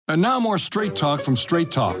And now more Straight Talk from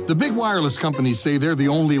Straight Talk. The big wireless companies say they're the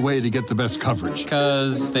only way to get the best coverage.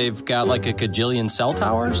 Because they've got like a gajillion cell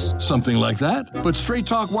towers? Something like that. But Straight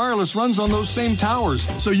Talk Wireless runs on those same towers,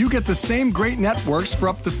 so you get the same great networks for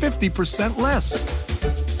up to 50% less.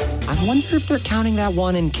 I wonder if they're counting that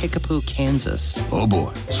one in Kickapoo, Kansas. Oh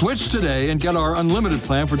boy. Switch today and get our unlimited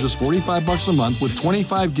plan for just $45 a month with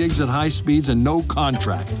 25 gigs at high speeds and no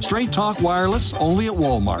contract. Straight Talk Wireless, only at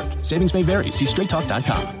Walmart. Savings may vary. See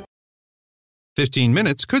straighttalk.com. 15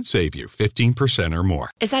 minutes could save you 15% or more.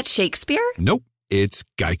 Is that Shakespeare? Nope, it's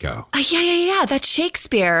Geico. Yeah, that's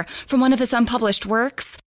Shakespeare from one of his unpublished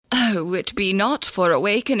works. Oh, it be not for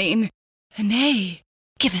awakening. Nay,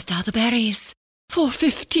 giveth thou the berries. For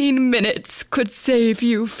 15 minutes could save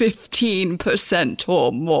you 15%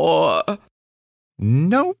 or more.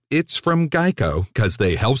 Nope, it's from Geico, because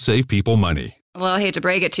they help save people money. Well, I hate to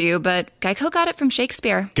break it to you, but Geico got it from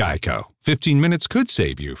Shakespeare. Geico. 15 minutes could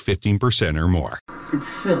save you 15% or more. It's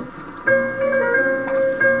simple.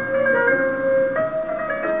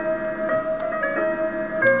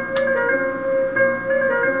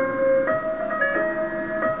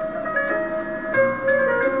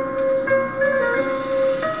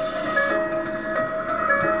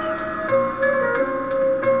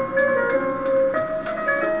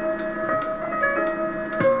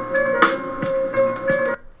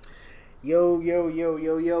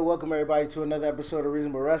 Yo, welcome everybody to another episode of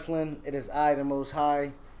Reasonable Wrestling. It is I, the Most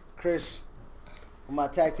High, Chris, with my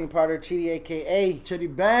tag team partner, Chidi, a.k.a.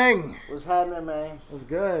 Chidi Bang. What's happening, man? What's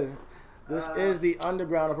good? This is the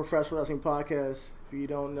Underground of Professional Wrestling Podcast. If you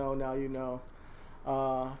don't know, now you know.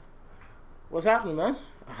 What's happening, man?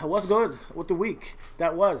 What's good with the week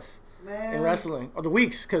that was in wrestling? Or the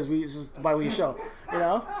weeks, because this is by week show, you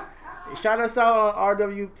know? Shout us out on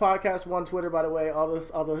RW Podcast 1 Twitter, by the way. All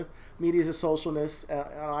this other media is socialness.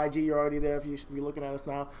 On IG, you're already there if you're looking at us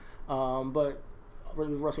now. But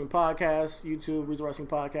Wrestling Podcast, YouTube, Reason Wrestling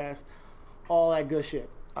Podcast, all that good shit.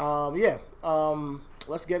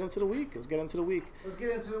 Let's get into the week. Let's get into the week,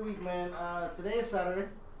 man. Today is Saturday,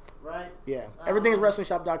 right? Yeah. Everything is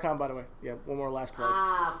WrestlingShop.com, by the way. Yeah, one more last plug.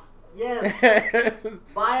 Yes.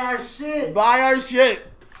 Buy our shit.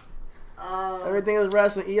 Everything is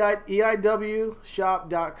wrestling. EIWshop.com.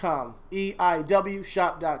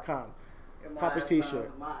 EIWshop.com. Pop a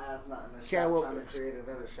t-shirt. My ass not in the shop trying to create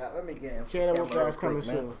another shop. Let me get him. Canada Whoop ass coming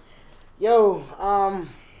soon. Yo,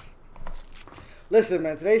 listen,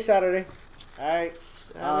 man. Today's Saturday. All right.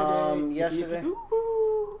 Yesterday.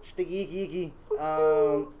 Sticky icky.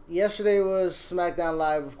 Yesterday was SmackDown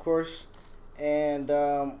Live, of course. And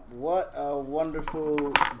what a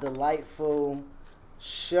wonderful, delightful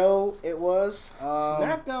show it was.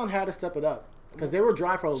 SmackDown had to step it up because they were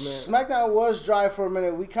dry for a minute. SmackDown was dry for a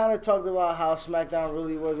minute. We kind of talked about how SmackDown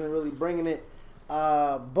really wasn't really bringing it.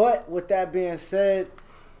 But with that being said,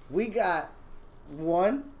 we got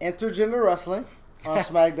one, intergender wrestling on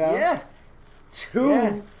SmackDown. Yeah.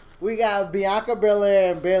 Two, we got Bianca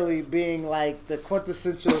Belair and Bayley being like the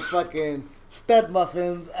quintessential fucking stud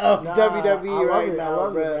muffins of WWE right now. I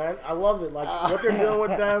love it, man. I love it. Like what they're doing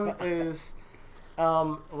with them is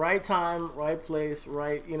right time, right place,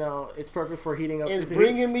 right. You know, it's perfect for heating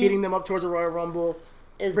them up towards the Royal Rumble.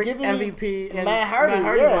 It's giving MVP me and Matt Hardy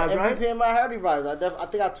vibes, right? MVP and Matt Hardy vibes. I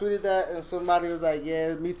think I tweeted that and somebody was like,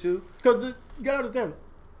 "Yeah, me too." Because you gotta understand,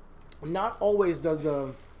 not always does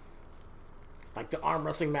the arm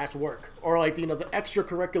wrestling match work, or the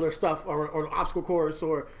extracurricular stuff, or the obstacle course,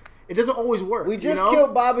 or it doesn't always work. We just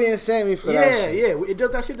killed Bobby and Sammy for that shit. Yeah, it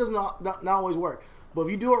does. That shit does not always work. But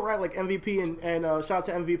if you do it right, like MVP and shout out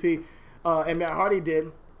to MVP and Matt Hardy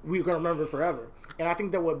did, we're gonna remember it forever. And I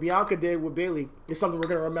think that what Bianca did with Bayley is something we're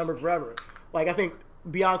gonna remember forever. Like I think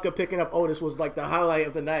Bianca picking up Otis was like the highlight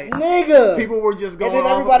of the night. Nigga, people were just going. And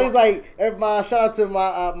then everybody's shout out to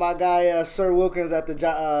my guy Sir Wilkins at the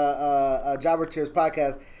Jobber Tears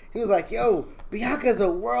podcast. He was like, "Yo, Bianca's a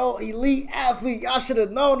world elite athlete. Y'all should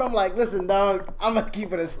have known." I'm like, "Listen, dog, I'm gonna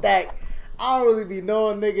keep it a stack. I don't really be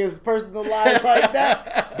knowing niggas' personal lives like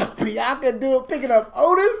that. But Bianca picking up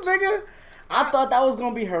Otis, nigga." I thought that was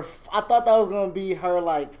gonna be her.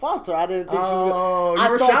 Like falter. I didn't think she was. Oh, you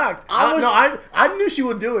were shocked. I knew she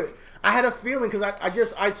would do it. I had a feeling because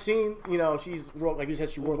I seen she's like you said,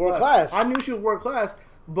 she's world class. I knew she was world class,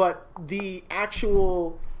 but the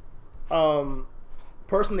actual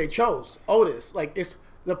person they chose, Otis, like it's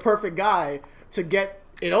the perfect guy to get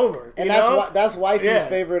it over. And that's wifey's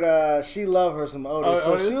favorite. She loved her some Otis,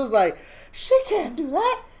 so she was like, she can't do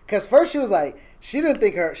that. Cause first she was like, she didn't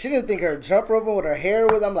think her jump roping with her hair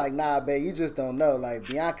was. I'm like, nah, babe, you just don't know. Like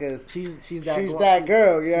Bianca's, she's that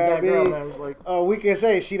girl. You know what I mean? Girl, like, oh, we can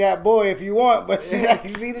say she that boy if you want, but she that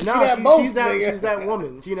both. She's that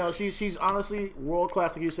woman. You know, she's honestly world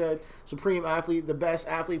class, like you said, supreme athlete, the best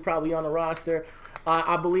athlete probably on the roster.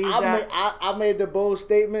 I believe I made the bold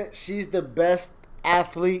statement. She's the best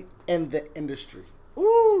athlete in the industry.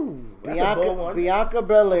 Ooh, that's a bold one. Bianca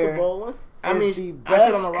Belair. That's a bold one. Is the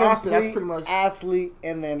best on the roster, that's pretty much athlete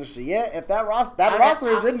in the industry. Yeah, if that roster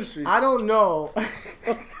is industry. I don't know.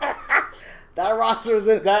 That roster is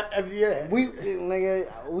in that. Yeah,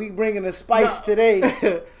 we bringing the spice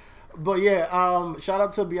today. But yeah, shout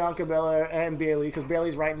out to Bianca Belair and Bayley, because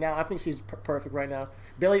Bayley's right now. I think she's perfect right now.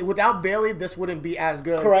 Without Bayley, this wouldn't be as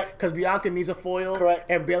good. Correct. Because Bianca needs a foil. Correct.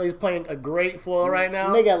 And Bayley's playing a great foil right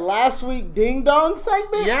now. Nigga, last week Ding Dong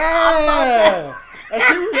segment. Yeah.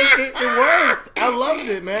 It worked. I loved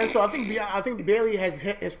it, man. So I think Bayley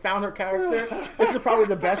has found her character. This is probably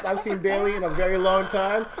the best I've seen Bayley in a very long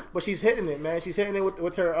time. But she's hitting it, man. She's hitting it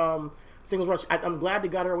with her singles rush. I'm glad they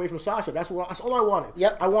got her away from Sasha. That's all I wanted.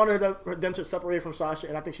 Yep. I wanted them to separate from Sasha,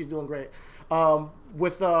 and I think she's doing great.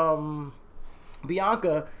 With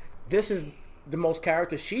Bianca, this is the most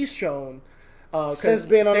character she's shown. Since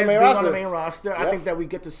being on the main roster. Yep. I think that we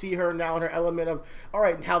get to see her now in her element of, all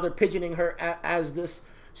right, how they're pigeoning her as this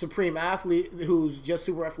supreme athlete who's just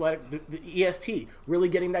super athletic, the EST, really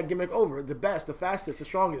getting that gimmick over, the best, the fastest, the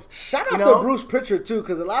strongest. Shout out to Bruce Pritchard, too,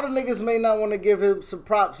 because a lot of niggas may not want to give him some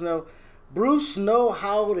props. You know, Bruce know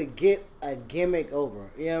how to get a gimmick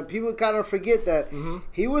over. You know, people kind of forget that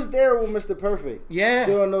he was there with Mr. Perfect. Yeah.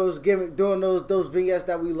 Doing those vignettes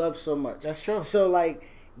that we love so much. That's true. So, like,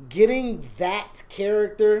 getting that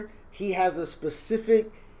character, he has a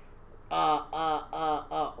specific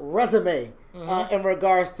resume in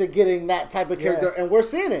regards to getting that type of character, and we're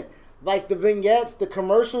seeing it. Like the vignettes, the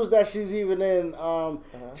commercials that she's even in,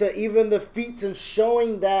 to even the feats and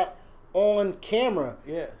showing that on camera.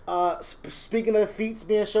 Yeah. Speaking of the feats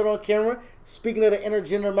being shown on camera, speaking of the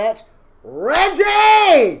intergender match,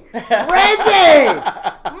 Reggie! My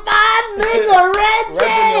nigga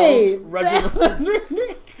Reggie!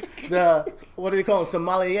 What do they call him?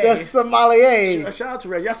 Sommelier. The sommelier. Shout out to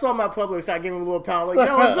Reggie. I saw him at Publix. I gave him a little pound. Like,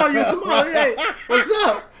 yo, what's up, you sommelier? What's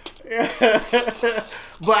up?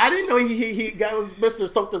 But I didn't know he got Mr.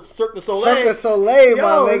 Cirque du Soleil. Cirque du Soleil, my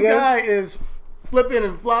nigga. This guy is flipping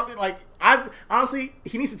and flopping. Like, honestly,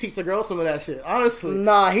 he needs to teach the girls some of that shit. Honestly.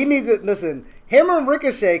 Nah, he needs to, listen, him and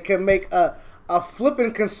Ricochet can make a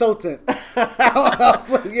flipping consultant. a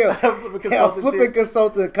flipping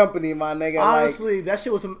consultant company, my nigga. Honestly, that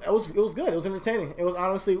shit was good. It was entertaining. It was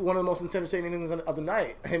honestly one of the most entertaining things of the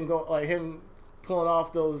night. Him pulling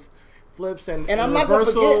off those flips and I'm not gonna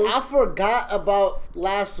forget. I forgot about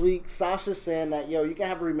last week. Sasha saying that, yo, you can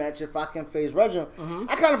have a rematch if I can face Reginald.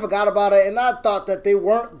 I kind of forgot about it, and I thought that they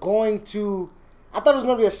weren't going to. I thought it was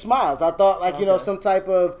gonna be a Smiles. I thought some type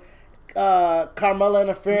of Carmella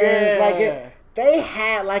interference. Yeah. They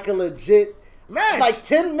had like a legit match, like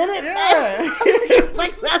 10-minute match.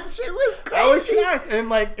 Like that shit was crazy. I was shocked, and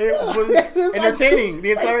like it was entertaining. Like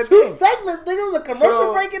the entire two thing. Segments, nigga. It was a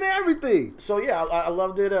commercial break and everything. So yeah, I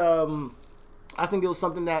loved it. I think it was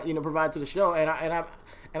something that provided to the show, and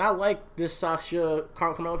I like this Sasha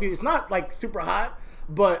Carmella feud. It's not like super hot,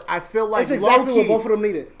 but I feel like it's exactly what both of them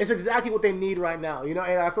needed. It's exactly what they need right now, and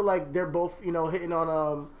I feel like they're both hitting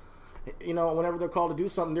on whenever they're called to do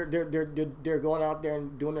something, they're going out there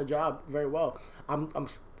and doing their job very well. I'm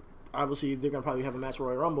obviously they're gonna probably have a match for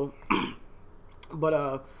Royal Rumble, but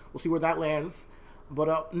we'll see where that lands.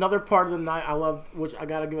 But another part of the night I love, which I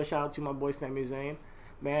gotta give a shout out to my boy Sami Zayn.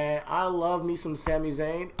 Man, I love me some Sami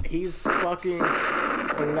Zayn. He's fucking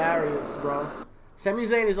hilarious, bro. Sami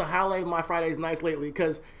Zayn is a highlight of my Fridays nights lately,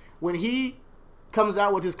 because when he comes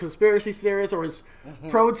out with his conspiracy theories or his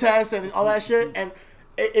protests and all that shit, and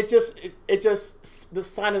it just the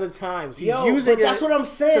sign of the times. He's using it. That's what I'm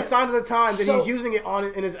saying. It's the sign of the times, and he's using it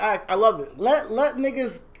in his act. I love it. Let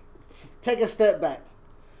niggas take a step back.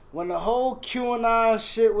 When the whole QAnon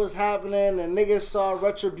shit was happening and niggas saw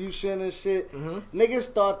retribution and shit,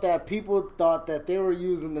 niggas people thought that they were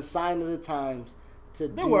using the sign of the times to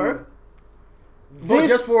do. They were. But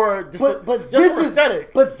just for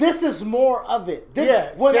aesthetic. But this is more of it.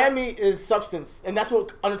 Sammy is substance, and that's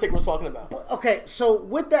what Undertaker was talking about. Okay, so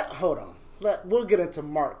with that, hold on. We'll get into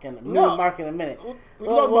Mark in a minute.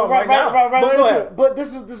 But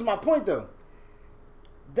this is my point though.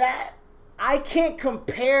 That I can't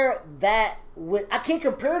compare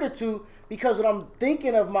the two because when I'm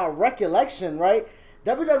thinking of my recollection, right?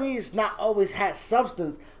 WWE's not always had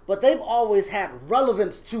substance, but they've always had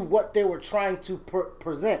relevance to what they were trying to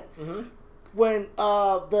present. Mm-hmm. When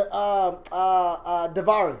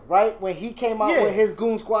Daivari, right? When he came out with his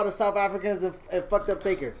goon squad of South Africans and fucked up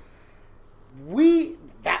Taker,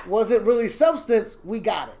 that wasn't really substance. We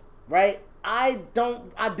got it, right? I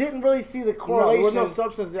didn't really see the correlation. No, there was no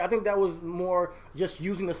substance there. I think that was more just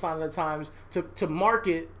using the sign of the times to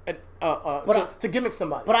market, to gimmick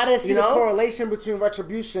somebody. But I didn't see the correlation between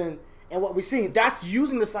Retribution and what we seen. That's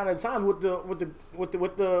using the sign of the times with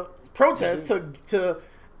the protest to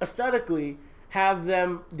aesthetically have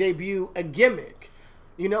them debut a gimmick.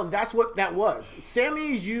 That's what that was.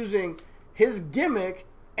 Sammy's using his gimmick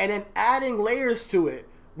and then adding layers to it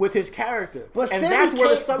with his character. But that's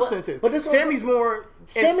where the substance is. But Sammy's more...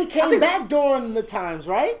 Sammy came back during the times,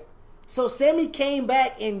 right? So Sammy came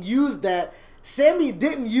back and used that. Sammy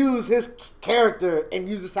didn't use his character and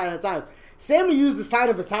use the sign of the times. Sammy used the sign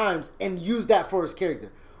of his times and used that for his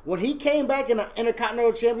character. When he came back in an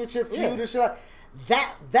Intercontinental Championship feud and shit like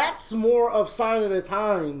that's more of sign of the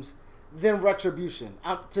times than Retribution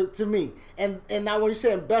to me. And now when you're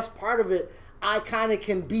saying best part of it, I kind of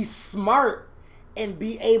can be smart and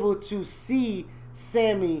be able to see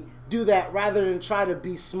Sammy do that rather than try to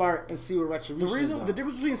be smart and see what Retribution the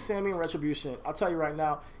difference between Sammy and Retribution, I'll tell you right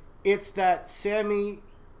now, it's that Sammy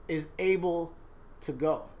is able to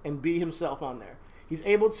go and be himself on there. He's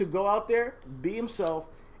able to go out there, be himself,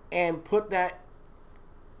 and put that,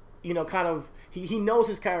 kind of, he knows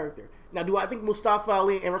his character. Now, do I think Mustafa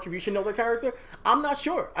Ali and Retribution know their character? I'm not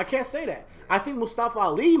sure. I can't say that. I think Mustafa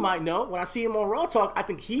Ali might know. When I see him on Raw Talk, I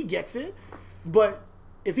think he gets it. But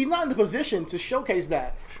if he's not in the position to showcase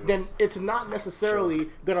that, then it's not necessarily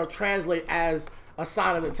going to translate as a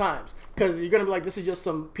sign of the times. Because you're going to be like, this is just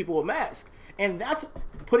some people with masks. And that's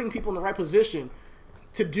putting people in the right position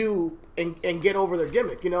to do and get over their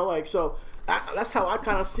gimmick, so that's how I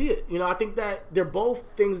kind of see it. I think that they're both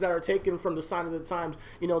things that are taken from the sign of the times.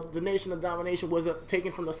 The Nation of Domination was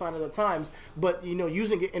taken from the sign of the times, but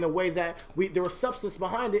using it in a way that there was substance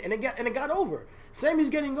behind it, and it got over. Sammy's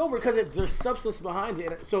getting over because there's substance behind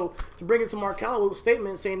it. And so to bring it to Mark Calloway's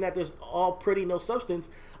statement saying that there's all pretty, no substance,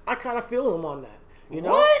 I kind of feel him on that.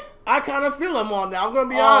 What? I kind of feel him on that. I'm going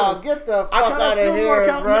to be honest. Get the fuck out of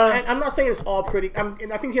here, bro. I'm not saying it's all pretty.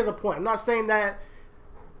 And I think he has a point. I'm not saying that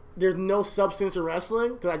there's no substance in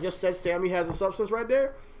wrestling, because I just said Sammy has a substance right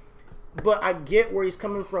there. But I get where he's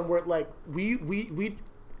coming from, where like we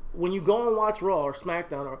when you go and watch Raw or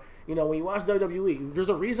SmackDown or when you watch WWE, there's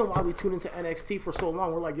a reason why we tune into NXT for so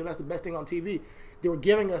long. We're like, that's the best thing on TV. They were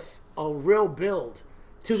giving us a real build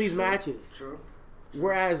to these matches. True.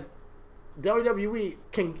 Whereas WWE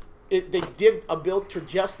they give a build to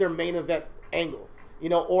just their main event angle,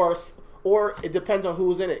 or it depends on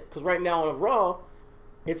who's in it. Because right now on Raw,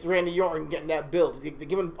 it's Randy Orton getting that build. They're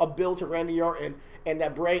giving a build to Randy Orton and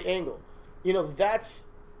that Bray angle.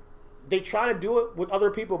 They try to do it with other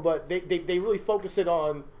people, but they really focus it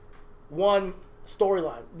on one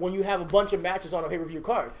storyline when you have a bunch of matches on a pay-per-view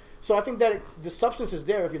card. So I think that the substance is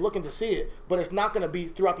there if you're looking to see it, but it's not going to be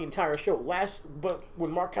throughout the entire show. But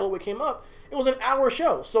when Mark Calloway came up, it was an hour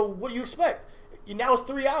show. So what do you expect? Now it's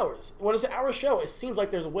 3 hours. When it's an hour show, it seems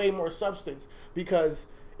like there's way more substance because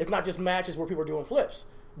it's not just matches where people are doing flips,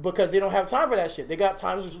 because they don't have time for that shit. They got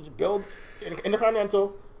time to just build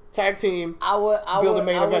Intercontinental, tag team, build the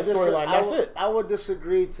main event storyline. That's it. I would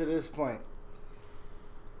disagree to this point.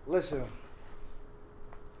 Listen,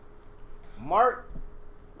 Mark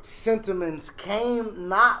sentiments came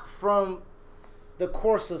not from the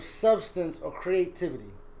course of substance or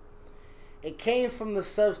creativity. It came from the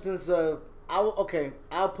substance of I'll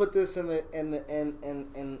put this in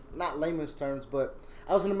not layman's terms, but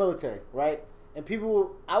I was in the military, right? And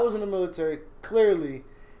I was in the military clearly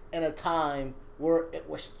in a time where it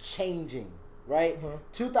was changing, right?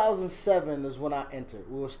 2007 is when I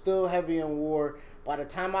entered. We were still heavy in war. By the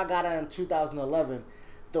time I got out in 2011,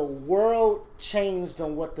 the world changed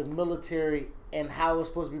on what the military and how it was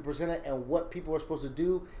supposed to be presented and what people were supposed to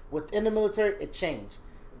do within the military. It changed.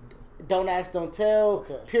 Don't ask, don't tell,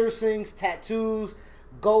 piercings, tattoos,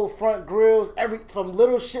 gold front grills, from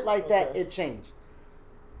little shit like that, it changed.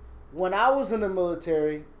 When I was in the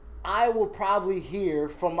military, I would probably hear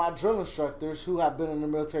from my drill instructors who have been in the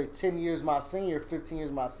military 10 years my senior, 15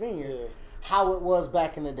 years my senior, how it was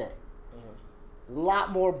back in the day. A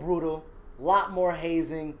lot more brutal, a lot more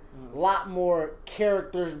hazing, a lot more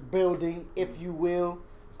character building, if you will,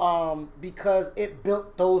 because it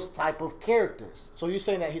built those type of characters. So you're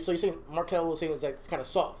saying that you're saying Mark Calloway was saying it's kind of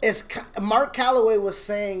soft. Mark Calloway was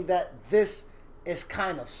saying that this is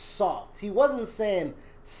kind of soft. He wasn't saying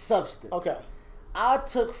substance. Okay. I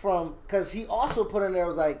took from, because he also put in there,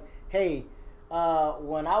 was like, hey,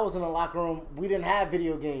 when I was in the locker room, we didn't have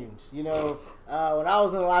video games. You know, when I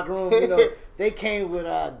was in the locker room, you know, they came with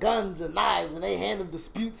guns and knives and they handled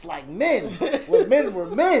disputes like men, when men were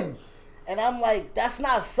men. And I'm like, that's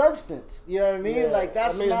not substance. You know what I mean? Yeah. Like,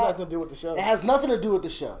 that's it has not. nothing to do with the show. It has nothing to do with the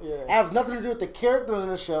show. Yeah. It has nothing to do with the characters in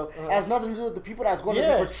the show. It has nothing to do with the people that's going to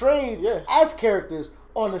be portrayed Yeah. as characters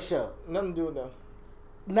on the show. Nothing to do with them.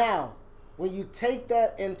 Now, when you take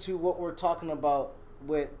that into what we're talking about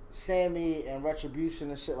with Sammy and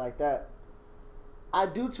Retribution and shit like that, I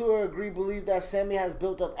do to a degree believe that Sammy has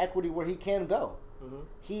built up equity where he can go. Mm-hmm.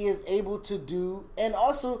 He is able to do, and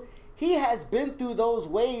also he has been through those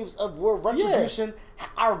waves of where Retribution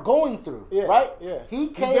are going through, right? Yeah.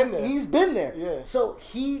 He's been there. Yeah. So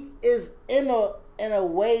he is in a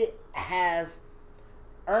way has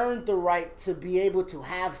earned the right to be able to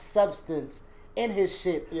have substance in his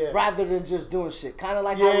shit rather than just doing shit. Kind of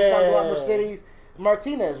like how we talk about Mercedes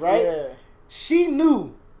Martinez, right? Yeah. She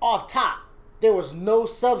knew off top there was no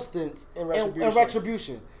substance in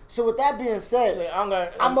Retribution. So with that being said,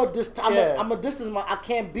 like, I'm a distance. I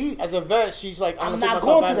can't be as a vet. She's like, I'm not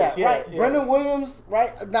going through that, right? Yeah. Brendan Williams,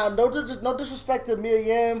 right? Now, no disrespect to Mia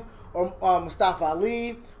Yim or Mustafa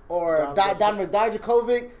Ali or Dominic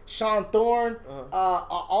Dijakovic, Sean Thorne,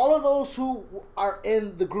 all of those who are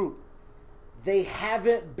in the group, they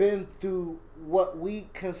haven't been through what we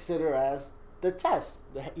consider as the test.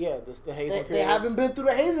 The hazing period. They haven't been through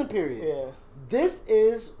the hazing period. Yeah. This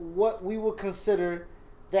is what we would consider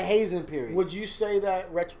the hazing period. Would you say that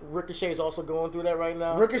Ricochet is also going through that right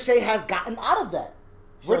now? Ricochet has gotten out of that.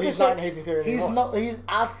 So Ricochet, he's not in hazing period anymore.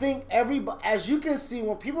 I think everybody, as you can see,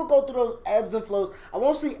 when people go through those ebbs and flows, I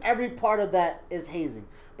won't say every part of that is hazing,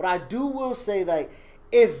 but I will say, like,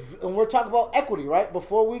 and we're talking about equity, right?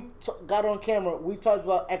 Before we got on camera, we talked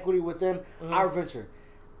about equity within our venture.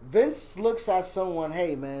 Vince looks at someone,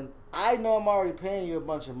 hey man, I know I'm already paying you a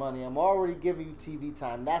bunch of money. I'm already giving you TV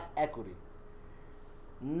time. That's equity.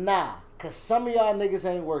 Nah, because some of y'all niggas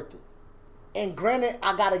ain't worth it. And granted,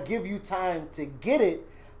 I got to give you time to get it,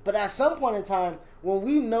 but at some point in time, when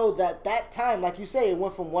we know that time, like you say, it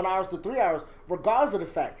went from 1 hour to 3 hours, regardless of the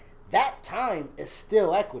fact, that time is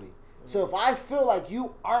still equity. Mm-hmm. So if I feel like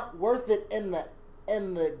you aren't worth it in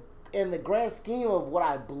the grand scheme of what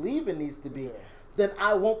I believe it needs to be, then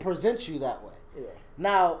I won't present you that way. Yeah.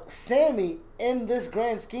 Now, Sammy, in this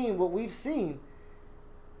grand scheme, what we've seen,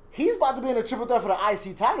 he's about to be in a triple threat for the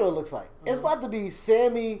IC title, it looks like. Mm-hmm. It's about to be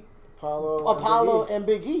Sammy, Apollo, and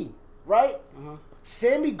Big E, right? Mm-hmm.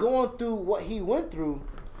 Sammy going through what he went through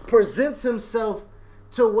presents himself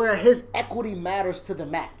to where his equity matters to the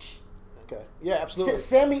match. Okay. Yeah, absolutely.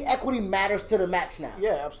 Sammy equity matters to the match now.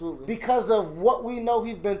 Yeah, absolutely. Because of what we know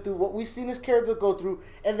he's been through, what we've seen his character go through,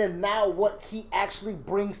 and then now what he actually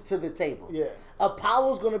brings to the table. Yeah.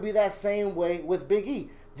 Apollo's going to be that same way with Big E.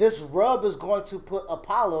 This rub is going to put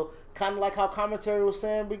Apollo, kind of like how commentary was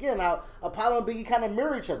saying begin. How Apollo and Big E kind of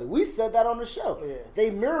mirror each other. We said that on the show. Yeah. They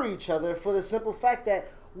mirror each other for the simple fact that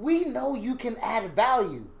we know you can add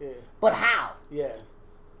value. Yeah. But how? Yeah.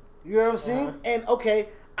 You know what I'm saying? And okay,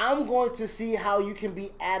 I'm going to see how you can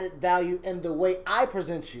be added value in the way I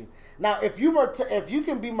present you. Now, if you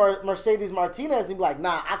can be Mercedes Martinez and be like,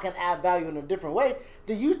 nah, I can add value in a different way,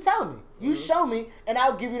 then you tell me. You show me, and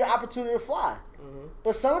I'll give you the opportunity to fly. Mm-hmm.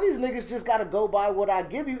 But some of these niggas just got to go by what I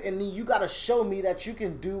give you, and then you got to show me that you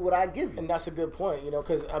can do what I give you. And that's a good point,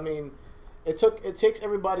 because, I mean, it takes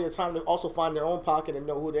everybody a time to also find their own pocket and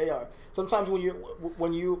know who they are. Sometimes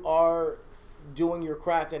when you are doing your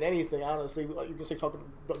craft and anything, honestly, you can say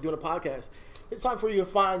doing a podcast, it's time for you to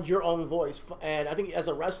find your own voice. And I think as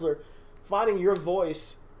a wrestler, finding your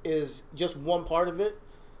voice is just one part of it.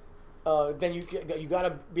 Then you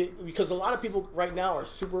gotta be, because a lot of people right now are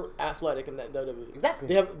super athletic in that WWE. Exactly.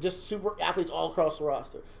 They have just super athletes all across the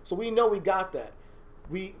roster. So we know we got that.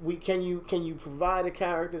 We can you provide a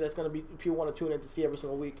character that's gonna be people want to tune in to see every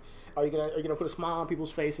single week? Are you gonna put a smile on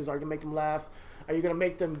people's faces? Are you gonna make them laugh? Are you gonna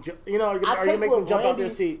make them are you gonna make them jump out their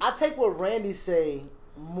seat? I take what Randy say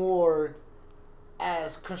more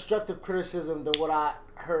as constructive criticism than what I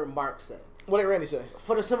heard Mark say. What did Randy say?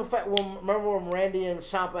 For the simple fact, remember when Randy and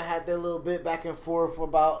Ciampa had their little bit back and forth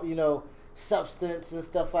about substance and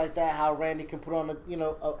stuff like that. How Randy can put on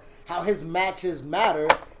how his matches matter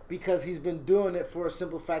because he's been doing it for a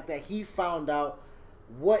simple fact that he found out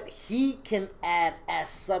what he can add as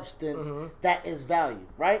substance that is value,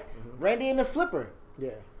 right? Mm-hmm. Randy and the Flipper.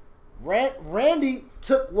 Yeah. Randy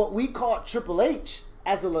took what we call Triple H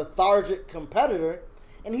as a lethargic competitor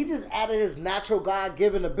and he just added his natural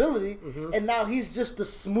God-given ability, and now he's just the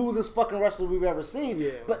smoothest fucking wrestler we've ever seen.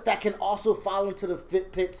 Yeah. But that can also fall into the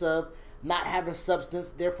pits of not having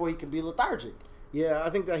substance, therefore he can be lethargic. Yeah, I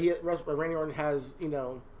think that Randy Orton has,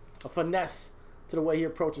 a finesse to the way he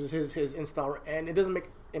approaches his install, and it doesn't make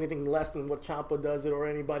anything less than what Ciampa does it, or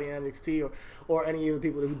anybody in NXT, or any of the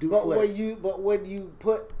people who do flip.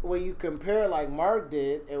 When you compare like Mark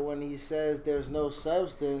did, and when he says there's no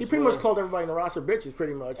substance, he pretty much called everybody in the roster bitches,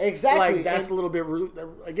 pretty much. Exactly. Like, that's a little bit rude.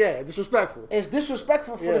 Yeah, disrespectful. It's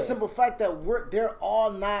disrespectful for the simple fact that they're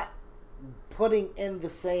all not putting in the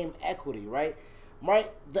same equity, right?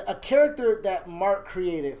 A character that Mark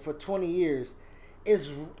created for 20 years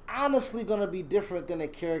is honestly going to be different than a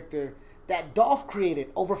character that Dolph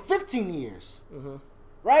created over 15 years,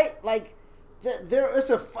 right? Like,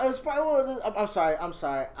 I'm sorry.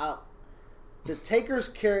 The Taker's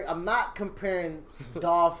character, I'm not comparing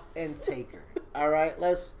Dolph and Taker, all right?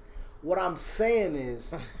 What I'm saying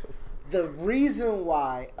is, the reason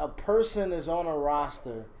why a person is on a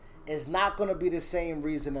roster is not going to be the same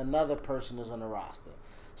reason another person is on the roster.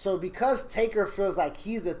 So because Taker feels like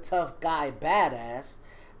he's a tough guy badass,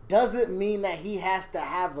 doesn't mean that he has to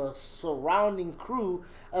have a surrounding crew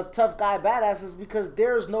of tough guy badasses, because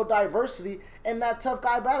there's no diversity in that tough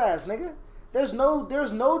guy badass, nigga. There's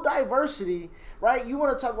no diversity, right? You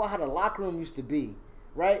want to talk about how the locker room used to be,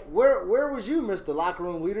 right? Where was you, Mr. Locker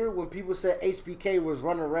Room Leader, when people said HBK was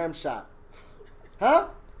running Ram Shop? Huh?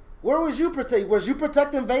 Where was you protecting? Was you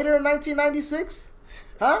protecting Vader in 1996?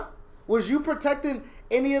 Huh? Was you protecting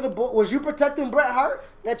was you protecting Bret Hart,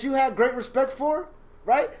 that you had great respect for?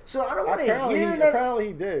 Right? So I don't want to hear that. Apparently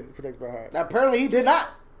he did protect Bret Hart. Apparently he did not.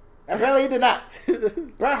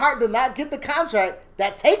 Bret Hart did not get the contract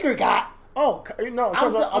that Taker got. Oh, no,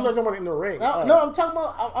 I'm not talking about in the ring. No, I'm talking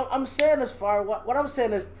about, I'm saying as far, what I'm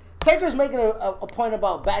saying is, Taker's making a point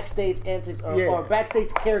about backstage antics or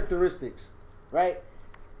backstage characteristics, right?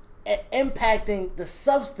 Impacting the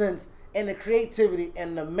substance and the creativity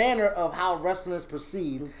and the manner of how wrestling is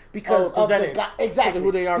perceived because of the guy, exactly,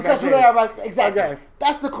 who they are, exactly. Okay.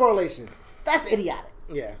 That's the correlation. That's idiotic.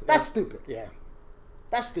 Yeah, that's stupid. Yeah,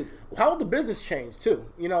 that's stupid. How would the business change too?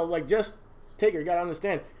 Like, just Taker, you gotta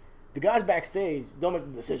understand, the guys backstage don't make the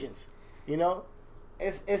decisions.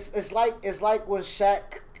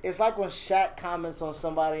 It's like when Shaq comments on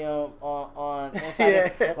somebody on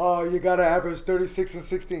inside. Yeah. Oh, you gotta average 36 and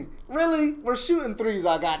 16. Really? We're shooting threes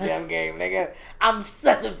all goddamn game, nigga. I'm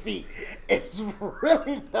 7 feet. It's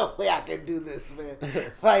really no way I can do this, man.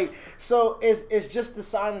 Like, so it's just the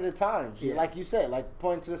sign of the times. Yeah. Like you said, like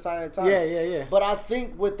point to the sign of the times. Yeah. But I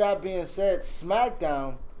think with that being said,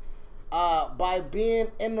 SmackDown, by being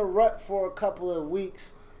in the rut for a couple of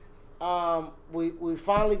weeks, we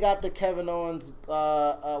finally got the Kevin Owens.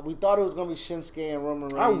 We thought it was gonna be Shinsuke and Roman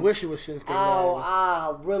Reigns. I wish it was Shinsuke.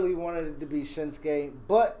 I really wanted it to be Shinsuke,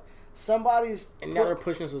 but somebody's now they're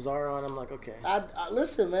pushing Cesaro, and I'm like, okay.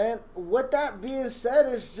 Listen, man. With that being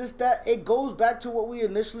said, it's just that it goes back to what we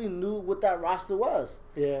initially knew what that roster was.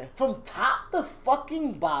 Yeah. From top to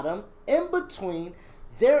fucking bottom, in between,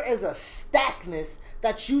 there is a stackness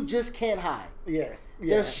that you just can't hide. Yeah.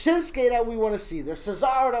 There's Shinsuke that we want to see. There's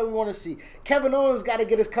Cesaro that we want to see. Kevin Owens got to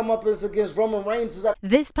get his comeuppance against Roman Reigns.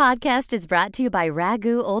 This podcast is brought to you by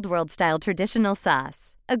Ragu Old World Style Traditional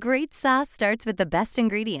Sauce. A great sauce starts with the best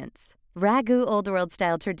ingredients. Ragu Old World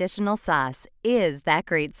Style Traditional Sauce is that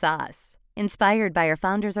great sauce. Inspired by our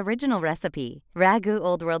founder's original recipe, Ragu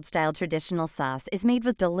Old World Style Traditional Sauce is made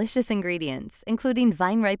with delicious ingredients, including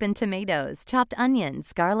vine-ripened tomatoes, chopped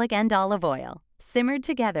onions, garlic, and olive oil. Simmered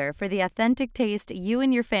together for the authentic taste you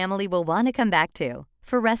and your family will want to come back to.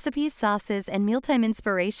 For recipes, sauces, and mealtime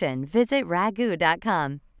inspiration, visit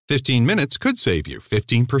ragu.com. 15 minutes could save you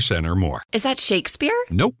 15% or more. Is that Shakespeare?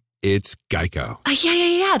 Nope, it's Geico.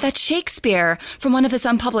 Yeah, that's Shakespeare from one of his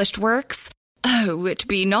unpublished works. Oh, it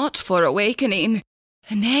be not for awakening.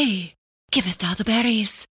 Nay, giveth thou the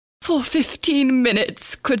berries. For 15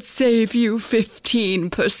 minutes could save you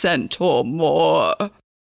 15% or more.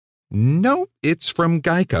 Nope, it's from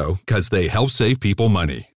Geico, because they help save people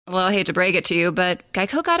money. Well, I hate to break it to you, but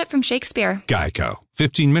Geico got it from Shakespeare. Geico.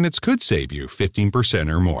 15 minutes could save you 15%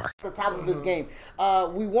 or more. The top of his game.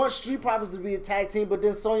 We want Street Profits to be a tag team, but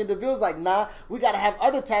then Sonya Deville's like, nah, we got to have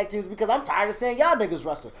other tag teams because I'm tired of seeing y'all niggas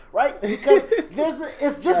wrestle, right? Because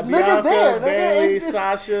it's just niggas there. Bailey,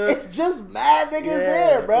 Sasha. It's just mad niggas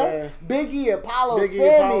there, bro. Yeah. Biggie, Apollo,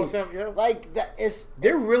 Sammy. Yeah. Like,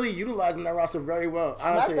 they're really utilizing that roster very well.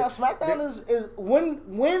 SmackDown is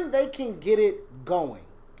when they can get it going.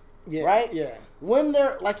 Yeah, right? Yeah. When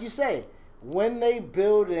they're, like you say, when they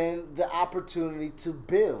build in the opportunity to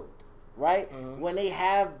build, right? When they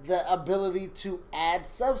have the ability to add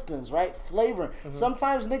substance, right? Flavor.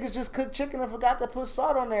 Sometimes niggas just cook chicken and forgot to put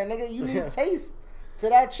salt on there. Nigga, you need taste to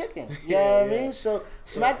that chicken. You know what I mean? So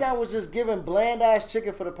SmackDown was just giving bland ass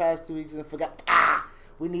chicken for the past 2 weeks and forgot,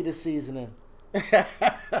 we need a seasoning.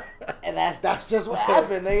 And that's just what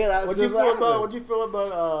happened, nigga. What you feel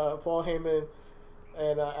about Paul Heyman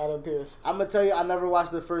and Adam Pearce? I'm gonna tell you, I never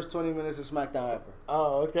watched the first 20 minutes of SmackDown ever.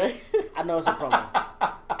 Oh, okay. I know it's a promo.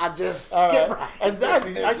 I just skip right.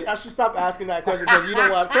 Exactly. I should stop asking that question because you don't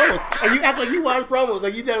watch promos. And you act like you watch promos.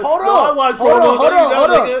 Like you did. Hold on. I watch promos.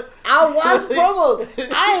 Hold on. I watch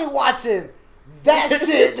promos. I ain't watching that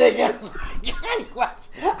shit, nigga.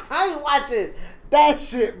 I ain't watching that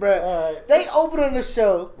shit, bro. They opening the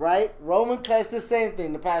show, right? Roman Clash, the same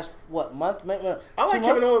thing. The past month? I like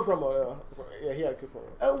Kevin Owens promo though. Yeah, he had a good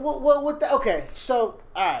promo. With the, okay, so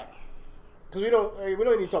all right. Because we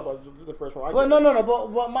don't need to talk about the first one. But no.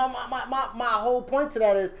 But my whole point to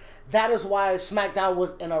that is why SmackDown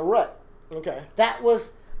was in a rut. Okay. That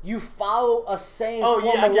was you follow a same I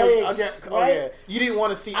get, right? Oh, yeah. You didn't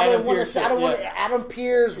want to see Adam Pearce. I don't want Adam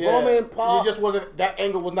Pearce, Roman, Paul. You just wasn't, that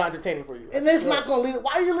angle was not entertaining for you. And it's not going to lead.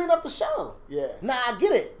 Why are you leading up the show? Yeah. Nah, I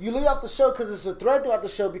get it. You lead up the show because it's a thread throughout the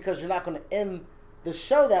show because you're not going to end the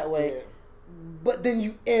show that way. Yeah. But then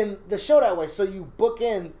you end the show that way. So you book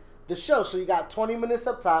in the show. So you got 20 minutes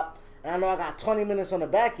up top. And I know I got 20 minutes on the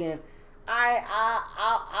back end.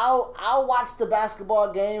 I'll watch the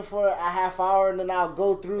basketball game for a half hour and then I'll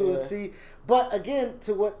go through and see. But again,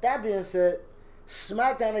 to what that being said,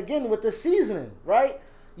 SmackDown again with the seasoning, right?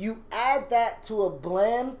 You add that to a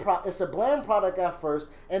bland it's a bland product at first,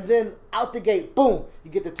 and then out the gate, boom,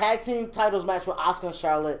 you get the tag team titles match with Asuka and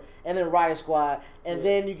Charlotte, and then Riot Squad, and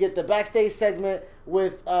then you get the backstage segment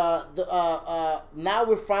with now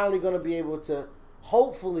we're finally gonna be able to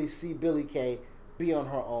hopefully see Billie Kay be on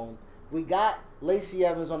her own. We got Lacey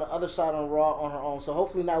Evans on the other side on Raw on her own, so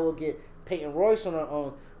hopefully now we'll get Peyton Royce on her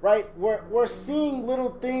own, right? We're seeing little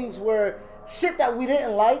things where shit that we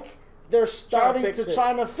didn't like, they're starting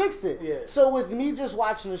trying to fix it. Yeah. So with me just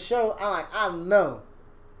watching the show, I'm like, I know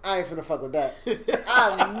I ain't finna fuck with that.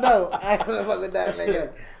 I know I ain't finna fuck with that,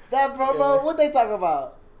 nigga. That promo, what they talking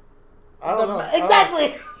about? I don't know.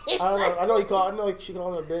 Exactly. I don't know. I know she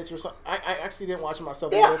called him a bitch or something. I actually didn't watch it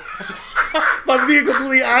myself either. If I'm being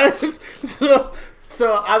completely honest.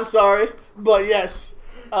 So I'm sorry. But yes.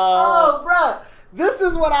 Bro. This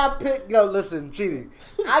is what I picked. Yo, listen, Chidi.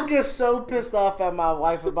 I get so pissed off at my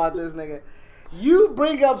wife about this nigga. You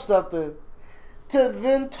bring up something to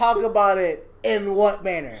then talk about it in what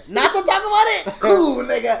manner? Not to talk about it? Cool,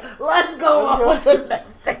 nigga. Let's go on with the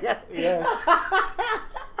next thing. Yeah.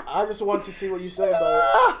 I just wanted to see what you say about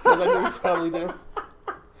it. Because I knew you probably did.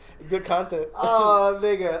 Good content. Oh,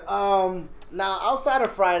 nigga. Now, outside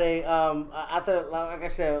of Friday, I thought, like I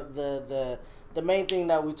said, the main thing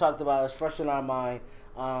that we talked about is fresh in our mind.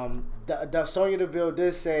 The Sonya Deville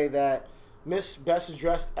did say that Miss Best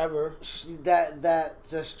Dressed Ever, that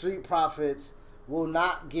the Street Profits will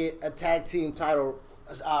not get a tag team title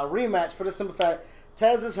rematch for the simple fact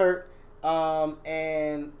Tez is hurt,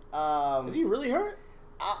 and is he really hurt?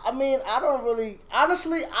 I mean, I don't really,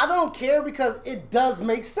 honestly, I don't care because it does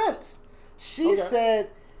make sense. She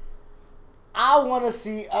said, I want to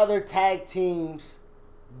see other tag teams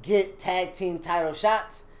get tag team title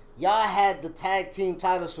shots. Y'all had the tag team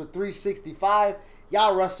titles for 365.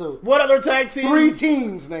 Y'all wrestled. What other tag teams? 3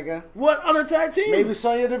 teams, nigga. What other tag teams? Maybe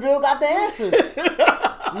Sonya Deville got the answers.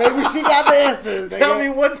 Maybe she got the answers. Tell me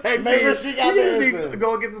what tag team. Maybe she got the answers.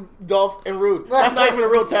 Go against Dolph and Rude. That's not even a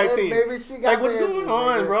real tag team. Maybe she got the answers. What's going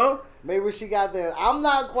on, bro? Maybe she got the. I'm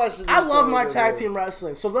not questioning. I love my tag team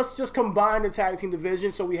wrestling. So let's just combine the tag team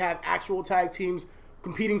division so we have actual tag teams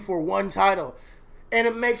competing for one title. And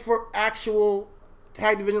it makes for actual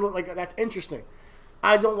tag division look like that's interesting.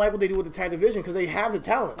 I don't like what they do with the tag division because they have the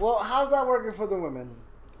talent. Well, how's that working for the women?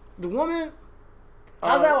 The women?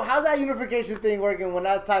 How's that unification thing working when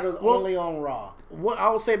that title's only on Raw? What I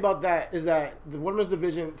will say about that is that the women's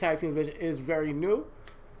division, tag team division, is very new,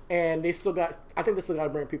 and I think they still got to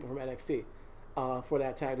bring people from NXT for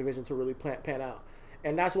that tag division to really pan out.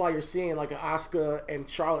 And that's why you're seeing like an Asuka and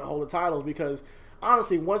Charlotte hold the titles because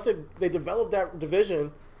honestly, once they develop that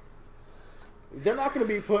division, they're not going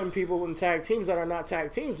to be putting people in tag teams that are not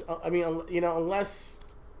tag teams. I mean, unless,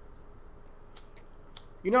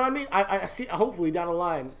 you know what I mean? I see, hopefully down the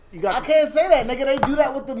line. I can't say that, nigga. They do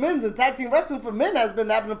that with the men's, and tag team wrestling for men has been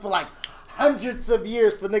happening for like hundreds of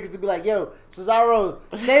years for niggas to be like, yo, Cesaro,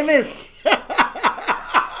 Sheamus.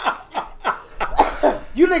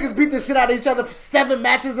 You niggas beat the shit out of each other for 7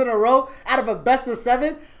 matches in a row out of a best of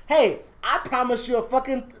 7. Hey, I promised you a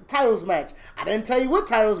fucking titles match. I didn't tell you what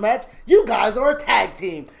titles match. You guys are a tag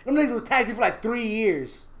team. Them niggas was tag team for like 3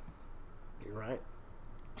 years. You're right.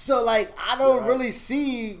 So, like, I don't really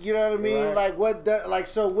see, you know what I mean? Like,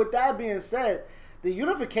 so with that being said, the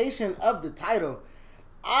unification of the title,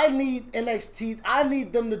 I need NXT, I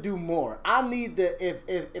need them to do more. I need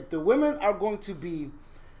if the women are going to be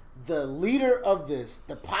the leader of this,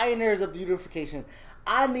 the pioneers of the unification,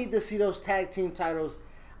 I need to see those tag team titles.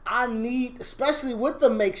 I need, especially with the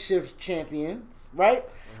makeshift champions, right?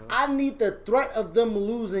 Mm-hmm. I need the threat of them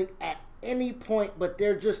losing at any point, but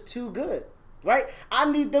they're just too good, right?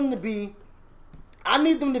 I need them to be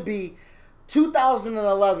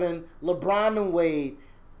 2011 LeBron and Wade.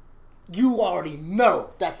 You already know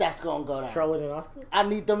that's going to go down. Charlotte and Asuka? I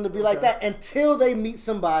need them to be like that until they meet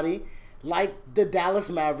somebody like the Dallas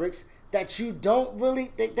Mavericks that you don't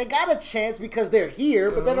really... They got a chance because they're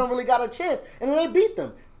here, but they don't really got a chance. And then they beat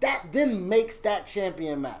them. That then makes that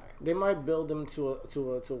champion matter. They might build them to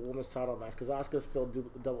a women's title match because Asuka's still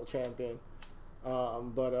double champion.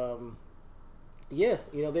 Yeah,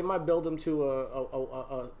 you know, they might build them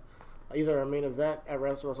to either a main event at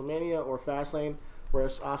WrestleMania or Fastlane where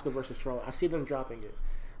it's Asuka versus Charlotte. I see them dropping it.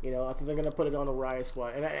 You know, I think they're going to put it on the Riot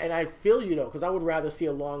Squad. And I feel you, though, because I would rather see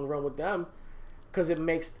a long run with them because it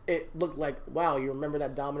makes it look like, wow, you remember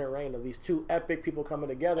that dominant reign of these two epic people coming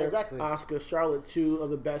together. Exactly. Asuka, Charlotte, two of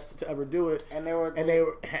the best to ever do it. And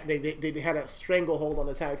they had a stranglehold on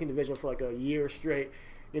the tag team division for like a year straight.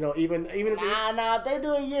 You know, even if if they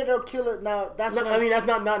do a year, they'll kill it. Now that's no, I mean that's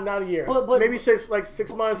not a year, but maybe 6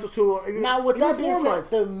 months to now. With that being said, months.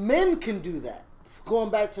 the men can do that. Going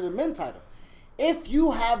back to the men title, if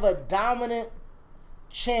you have a dominant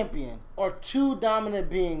champion or two dominant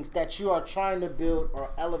beings that you are trying to build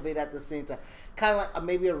or elevate at the same time, kind of like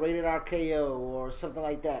maybe a rated RKO or something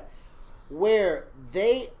like that, where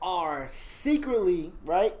they are secretly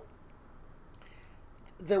right.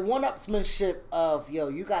 The one-upsmanship of, yo,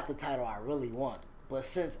 you got the title I really want. But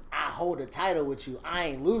since I hold the title with you, I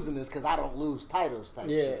ain't losing this because I don't lose titles type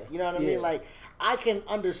shit. You know what I mean? Like, I can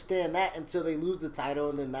understand that until they lose the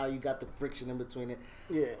title, and then now you got the friction in between it.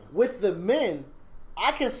 Yeah. With the men,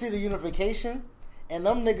 I can see the unification, and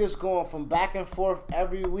them niggas going from back and forth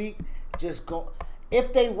every week, just go.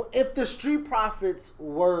 If the Street Profits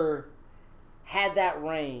had that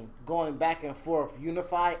reign going back and forth,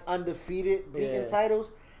 unified, undefeated, beating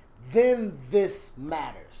titles, then this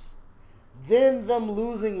matters. Then them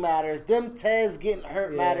losing matters. Them Tez getting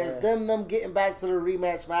hurt matters. Them getting back to the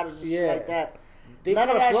rematch matters and shit like that. None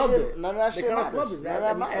of that shit matters.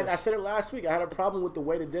 And I said it last week. I had a problem with the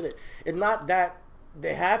way they did it. It's not that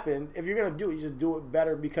they happened. If you're gonna do it, you just do it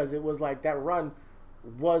better because it was like that run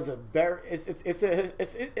was a better.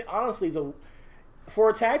 It honestly is a.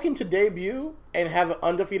 For a tag team to debut and have an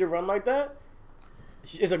undefeated run like that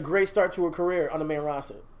is a great start to a career on the main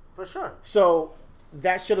roster. For sure. So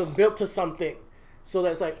that should have built to something. So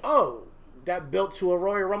that's like, oh, that built to a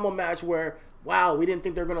Royal Rumble match where, wow, we didn't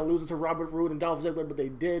think they were going to lose it to Robert Roode and Dolph Ziggler, but they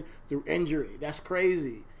did through injury. That's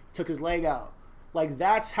crazy. Took his leg out. Like,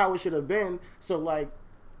 that's how it should have been. So, like,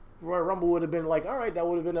 Royal Rumble would have been like, all right, that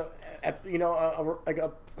would have been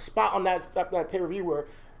a spot on that pay-per-view where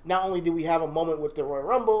not only did we have a moment with the Royal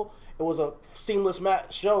Rumble, it was a seamless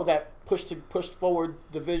show that pushed forward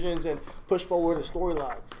divisions and pushed forward a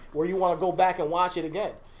storyline where you want to go back and watch it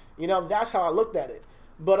again. You know, that's how I looked at it.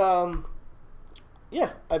 But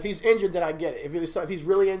yeah, if he's injured, then I get it. If he's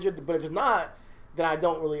really injured, but if he's not, then I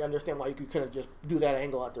don't really understand why you couldn't just do that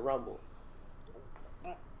angle at the Rumble.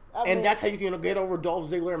 And that's how you can get over Dolph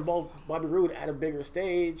Ziggler and Bobby Roode at a bigger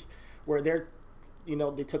stage where they're. You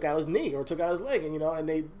know, they took out his knee or took out his leg, and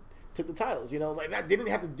they took the titles. You know, like that. They didn't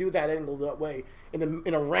have to do that angle that way in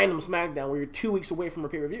a random SmackDown where you're 2 weeks away from a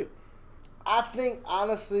pay-per-view. I think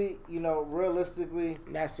honestly, you know, realistically,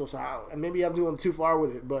 that's so sour. And maybe I'm doing too far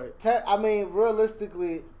with it, but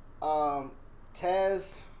realistically,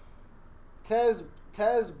 Tez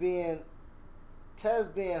being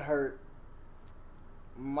hurt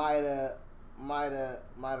might have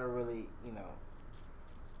really, you know,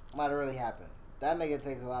 might have really happened. That nigga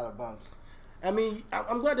takes a lot of bumps. I mean,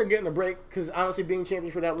 I'm glad they're getting a break because honestly, being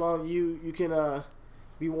champion for that long, you can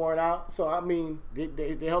be worn out. So I mean,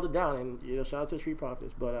 they held it down, and you know, shout out to the Street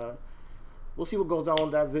Profits. But we'll see what goes down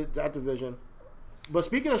with that division. But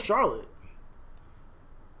speaking of Charlotte,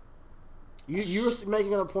 you were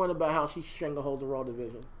making a point about how she strangleholds the Raw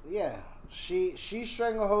division. Yeah, she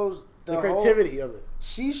strangleholds the creativity of it.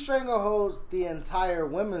 She strangleholds the entire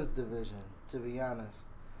women's division. To be honest.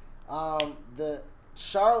 The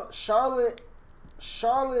Charlotte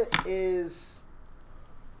is.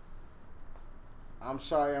 I I'm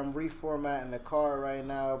sorry, I'm reformatting the card right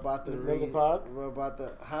now. About to the pod? We're about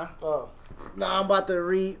to, huh? Oh. No, I'm about to I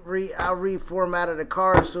reformatted the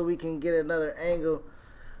card so we can get another angle.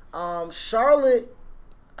 Charlotte,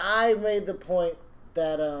 I made the point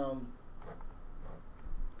that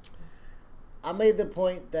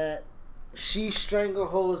she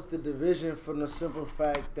strangleholds the division from the simple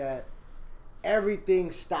fact that everything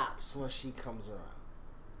stops when she comes around.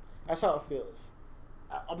 That's how it feels.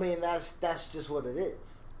 I mean, that's just what it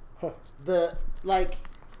is.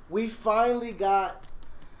 We finally got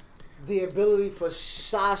the ability for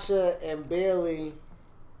Sasha and Bayley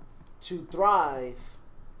to thrive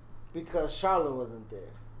because Charlotte wasn't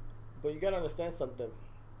there. But you gotta understand something.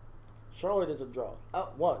 Charlotte is a draw. Oh.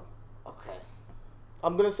 One. Okay.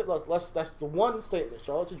 I'm gonna say that's the one statement.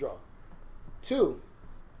 Charlotte's a draw. Two.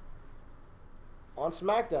 On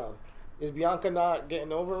SmackDown, is Bianca not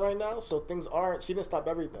getting over right now? So things aren't. She didn't stop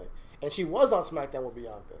everything, and she was on SmackDown with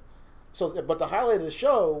Bianca. So, but the highlight of the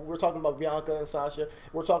show, we're talking about Bianca and Sasha.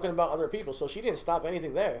 We're talking about other people. So she didn't stop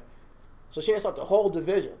anything there. So she didn't stop the whole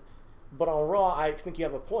division. But on Raw, I think you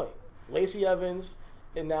have a point. Lacey Evans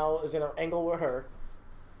and now is in an angle with her,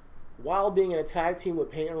 while being in a tag team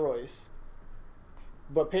with Peyton Royce.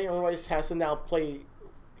 But Peyton Royce has to now play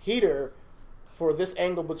heater for this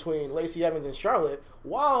angle between Lacey Evans and Charlotte,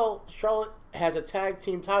 while Charlotte has a tag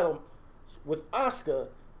team title with Asuka,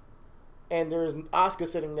 and there's Asuka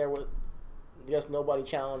sitting there with, I guess, nobody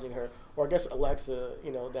challenging her, or I guess Alexa,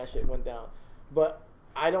 that shit went down. But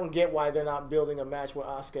I don't get why they're not building a match with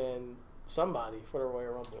Asuka and somebody for the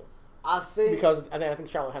Royal Rumble. I think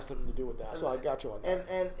Charlotte has something to do with that. So I got you on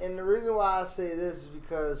that. And the reason why I say this is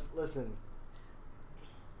because, listen,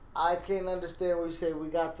 I can't understand what you say. We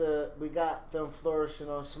got them flourishing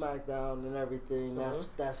on SmackDown and everything.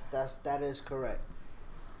 That is correct.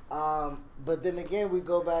 But then again, we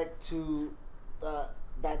go back to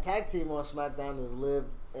that tag team on SmackDown is Liv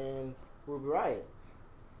and Ruby Riott.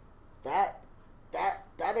 That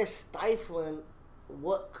is stifling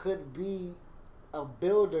what could be a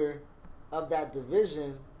builder of that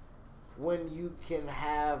division when you can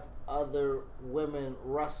have other women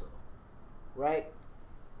wrestle, right?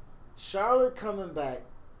 Charlotte coming back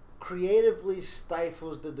creatively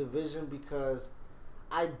stifles the division because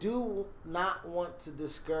I do not want to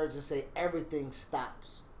discourage and say everything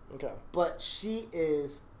stops. Okay. But she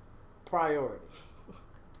is priority.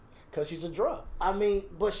 Because she's a draw. I mean,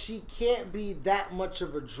 but she can't be that much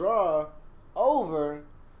of a draw over,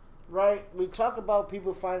 right? We talk about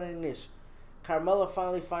people finding a niche. Carmella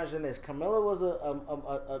finally finds her niche. Carmella was a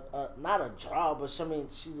not a draw, but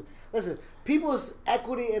listen. People's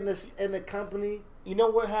equity in the company. You know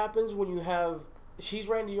what happens when you have? She's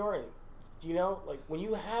Randy Orton. When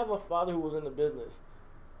you have a father who was in the business,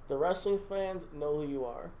 the wrestling fans know who you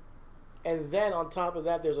are, and then on top of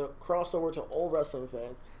that, there's a crossover to old wrestling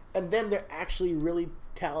fans, and then they're actually really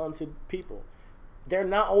talented people. They're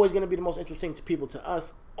not always going to be the most interesting people to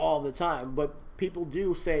us all the time, but people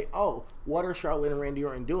do say, "Oh, what are Charlotte and Randy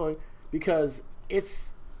Orton doing?" Because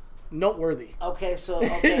it's noteworthy. Okay,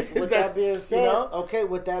 with that being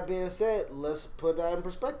said, let's put that in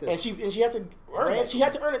perspective. And she had to earn it. She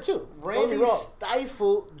had to earn it too. Randy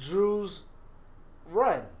stifled Drew's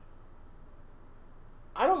run.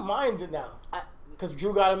 I don't mind it now because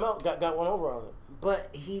Drew got him out, got one over on him. But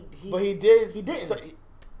he didn't. He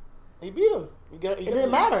beat him. It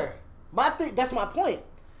didn't matter. That's my point.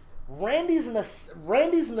 Randy's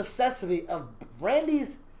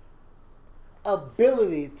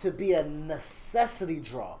ability to be a necessity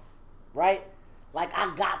draw, right? Like,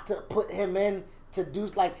 I got to put him in to do,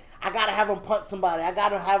 like, I got to have him punt somebody. I got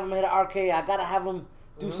to have him hit an RKO. I got to have him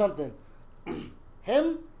do something.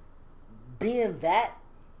 Him being that,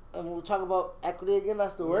 and we'll talk about equity again,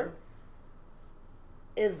 that's the word,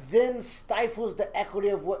 it then stifles the equity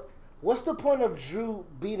of what's the point of Drew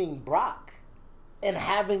beating Brock and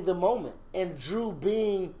having the moment, and Drew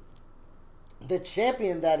being the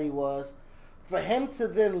champion that he was, for him to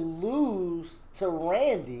then lose to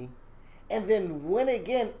Randy and then win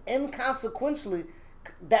again inconsequentially,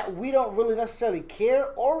 that we don't really necessarily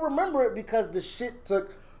care or remember it because the shit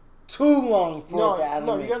took too long for it to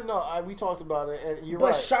animate. We talked about it, and you're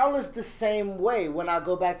right. But Charlotte's the same way when I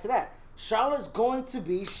go back to that. Charlotte's going to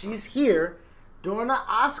be, she's here during the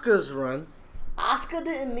Asuka's run. Asuka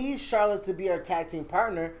didn't need Charlotte to be our tag team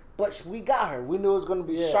partner, but we got her. We knew it was going to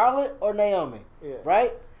be Charlotte or Naomi,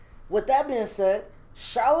 right? With that being said,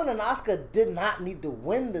 Charlotte and Asuka did not need to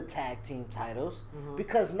win the tag team titles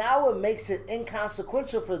because now it makes it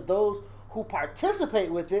inconsequential for those who participate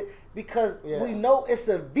with it because we know it's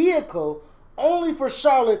a vehicle only for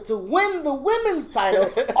Charlotte to win the women's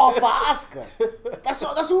title off of Asuka. That's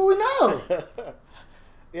what we know.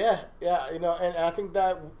 Yeah, and I think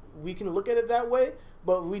that we can look at it that way,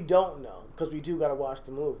 but we don't know because we do got to watch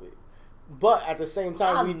the movie. But at the same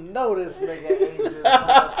time, we know this nigga ain't just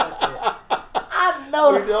I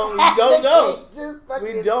know we don't know.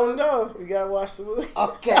 We don't know. We gotta watch the movie.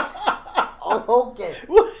 Okay. Okay.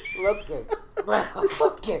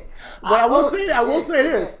 Okay. But I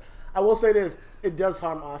will say this. It does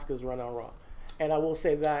harm Asuka's run on Raw, and I will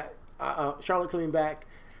say that Charlotte coming back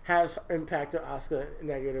has impacted Asuka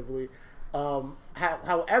negatively.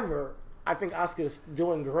 However, I think Asuka's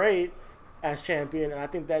doing great as champion, and I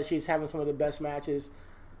think that she's having some of the best matches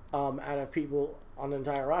out of people on the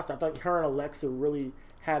entire roster. I thought her and Alexa really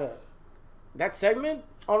had that segment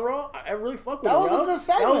on Raw. I really fucked with it. That was a good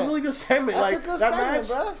segment. That was a really good segment. That's like a good that segment, match,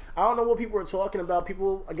 bro. I don't know what people were talking about.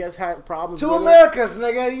 People, I guess, had problems. Two with Americas,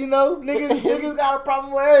 nigga. You know, niggas got a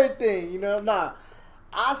problem with everything. You know, nah.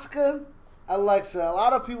 Asuka, Alexa. A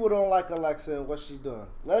lot of people don't like Alexa and what she's doing.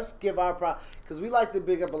 Let's give our props because we like to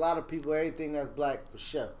big up a lot of people. Everything that's black for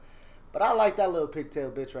sure. But I like that little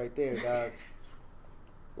pigtail bitch right there, dog.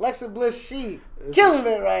 Alexa Bliss, she killing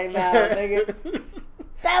it right now, nigga.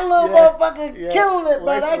 That little motherfucker killing it,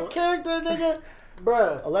 bro. That character, nigga,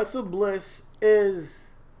 bro. Alexa Bliss is.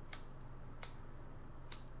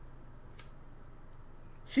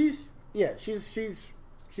 She's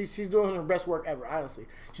doing her best work ever. Honestly,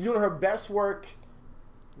 she's doing her best work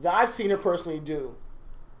that I've seen her personally do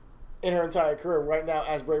in her entire career right now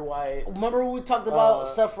as Bray Wyatt. Remember when we talked about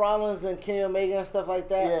Seth Rollins and Kenny Omega and stuff like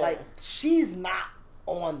that? Yeah. Like, she's not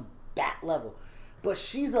on that level, but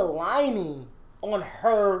she's aligning on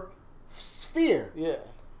her sphere. Yeah.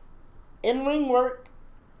 In-ring work,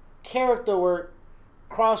 character work,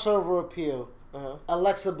 crossover appeal.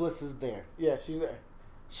 Alexa Bliss is there. Yeah, she's there.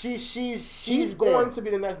 She's going there. to be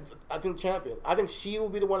the next, I think, champion. I think she will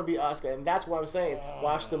be the one to beat Asuka, and that's what I'm saying.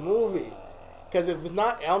 Watch the movie. Because if it's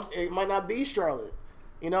not, it might not be Charlotte.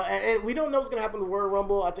 You know, and we don't know what's going to happen to Royal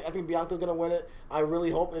Rumble. I think Bianca's going to win it. I really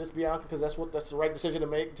hope it's Bianca because that's the right decision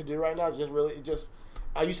to do right now.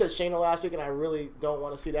 You said Shayna last week, and I really don't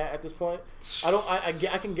want to see that at this point. I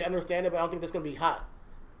can understand it, but I don't think that's going to be hot.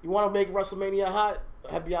 You want to make WrestleMania hot?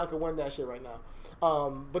 Have Bianca win that shit right now.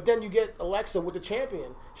 But then you get Alexa with the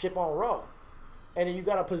championship on Raw, and then you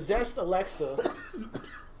got a possessed Alexa,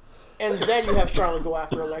 and then you have Charlotte go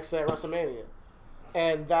after Alexa at WrestleMania.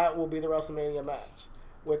 And that will be the WrestleMania match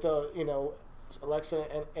with Alexa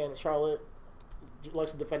and Charlotte.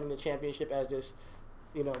 Alexa defending the championship as this,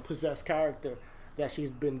 possessed character that she's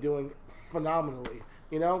been doing phenomenally.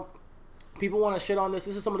 People want to shit on this.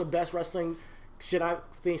 This is some of the best wrestling shit I've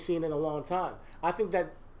seen in a long time. I think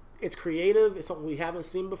that it's creative. It's something we haven't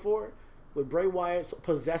seen before with Bray Wyatt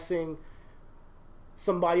possessing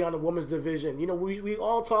somebody on the women's division. We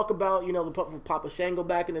all talk about, the Papa Shango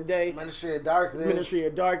back in the day. Ministry of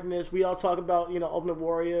Darkness. We all talk about, Ultimate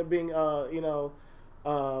Warrior being, what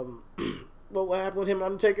happened with him and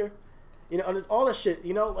Undertaker? And it's all that shit,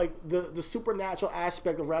 like the supernatural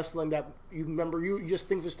aspect of wrestling that you remember, you just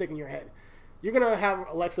things that stick in your head. You're going to have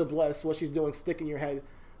Alexa Bliss, what she's doing, stick in your head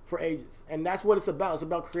for ages. And that's what it's about. It's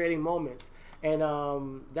about creating moments. And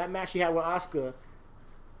that match she had with Asuka,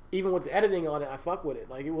 even with the editing on it, I fuck with it.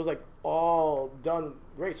 Like, it was, like, all done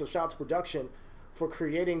great. So, shout out to production for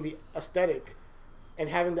creating the aesthetic and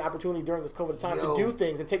having the opportunity during this COVID time to do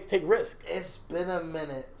things and take risks. It's been a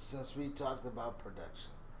minute since we talked about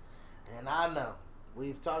production. And I know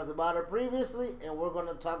we've talked about it previously, and we're going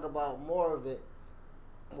to talk about more of it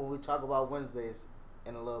when we talk about Wednesdays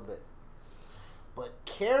in a little bit. But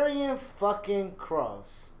Karrion fucking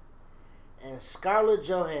Kross and Scarlett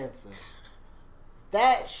Johansson...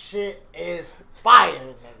 That shit is fire,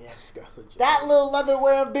 nigga. That little leather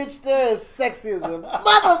wearing bitch there is sexy as a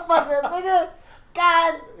motherfucker, nigga.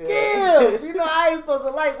 God damn. I ain't supposed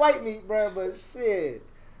to like white meat, bro, but shit.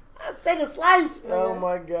 I'll take a slice, nigga. Oh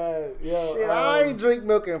my God. Yo, shit, I ain't drink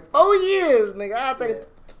milk in 4 years, nigga. I'll take it.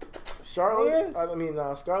 Charlotte,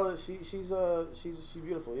 Scarlett, she's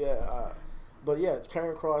beautiful, yeah. But yeah,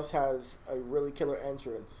 Karrion Kross has a really killer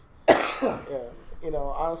entrance. Yeah.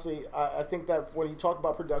 Honestly, I think that when you talk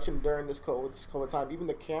about production during this COVID time, even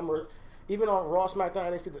the camera, even on Raw,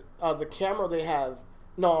 SmackDown, NXT, the camera they have,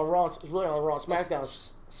 on Raw, it's really on Raw and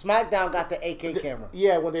SmackDown. SmackDown got the AK camera.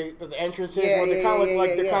 Yeah, when the entrances, when they kind of look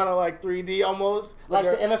like they're kind of like 3D almost. Like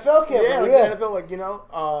the NFL camera. Yeah, like the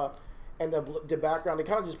NFL, and the background, they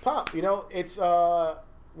kind of just pop, It's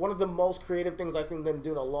one of the most creative things I think they've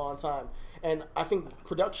done in a long time. And I think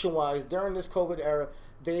production-wise, during this COVID era,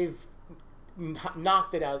 they've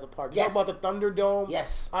knocked it out of the park. You Yes. talk about the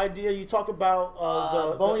Thunderdome idea. You talk about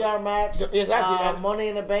the Boneyard match. Exactly. Money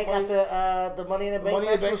in the Bank at the Money in the Bank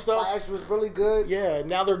match was really good. Yeah,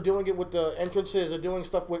 now they're doing it with the entrances. They're doing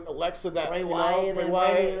stuff with Alexa, that Ray Wyatt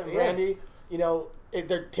and Randy. You know,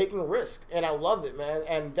 they're taking a risk, and I love it, man.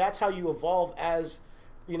 And that's how you evolve as,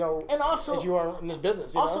 you know, and also as you are in this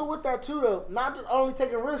business. You know? With that too, though, not only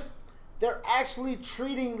taking risks, they're actually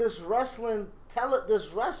treating this wrestling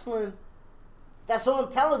that's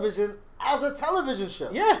on television as a television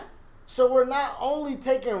show. Yeah. So we're not only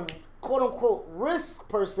taking quote unquote risks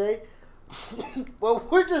per se,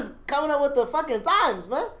 but we're just coming up with the fucking times,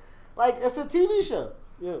 man. Like, it's a TV show.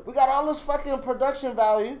 Yeah. We got all this fucking production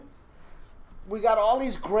value. We got all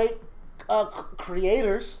these great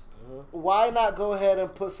creators. Why not go ahead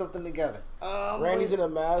and put something together? Randy's in a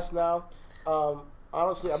mask now.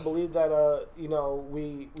 Honestly, I believe that you know,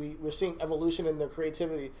 we're seeing evolution in their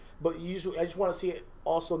creativity, but usually I just want to see it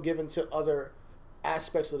also given to other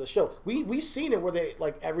aspects of the show. We've seen it where they,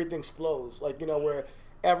 like, everything flows, like, you know, where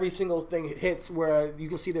every single thing hits, where you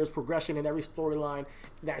can see there's progression in every storyline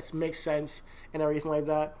that makes sense and everything like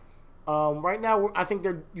that. Right now, I think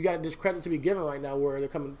you got this credit to be given right now, where they're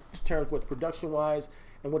coming to terms with production wise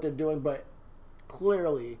and what they're doing, but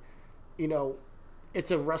clearly, you know, it's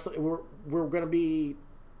a wrestling. We're in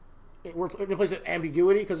a place of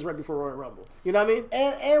ambiguity because it's right before Royal Rumble. You know what I mean?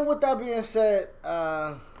 And with that being said,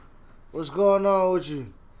 what's going on with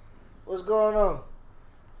you? What's going on?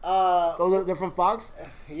 They're from Fox.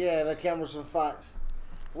 Yeah, the cameras from Fox.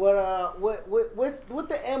 With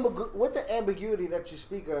the ambiguity that you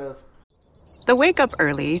speak of. The wake up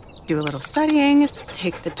early, do a little studying,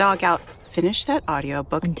 take the dog out, finish that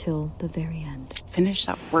audiobook until the very end. Finish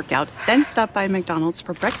that workout, then stop by McDonald's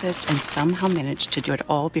for breakfast and somehow manage to do it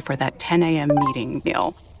all before that 10 a.m. meeting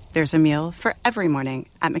meal. There's a meal for every morning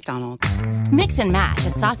at McDonald's. Mix and match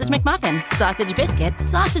a sausage McMuffin, sausage biscuit,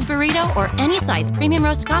 sausage burrito, or any size premium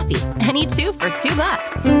roast coffee. Any two for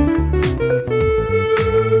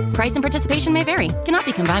 $2. Price and participation may vary. Cannot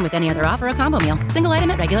be combined with any other offer or combo meal. Single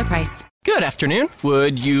item at regular price. Good afternoon.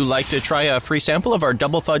 Would you like to try a free sample of our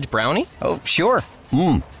double fudge brownie? Oh, sure.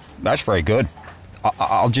 That's very good.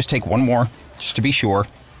 I'll just take one more, just to be sure.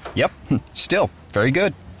 Yep, still very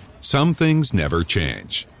good. Some things never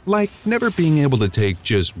change, like never being able to take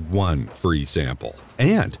just one free sample.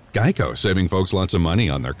 And Geico saving folks lots of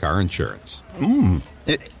money on their car insurance.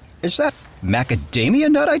 Is that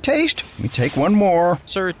macadamia nut I taste? Let me take one more.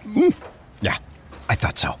 Sir? Yeah, I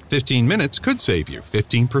thought so. 15 minutes could save you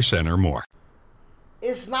 15% or more.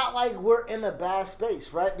 It's not like we're in a bad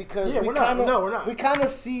space, right? Because we're not. We kind of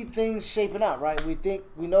see things shaping out, right? We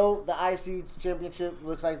know the IC championship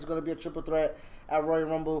looks like it's going to be a triple threat at Royal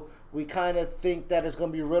Rumble. We kind of think that it's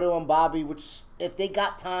going to be Riddle and Bobby, which if they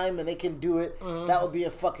got time and they can do it, that would be a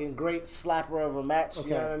fucking great slapper of a match. Okay.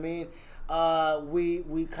 You know what I mean?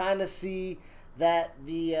 We kind of see that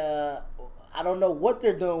I don't know what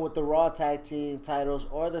they're doing with the Raw tag team titles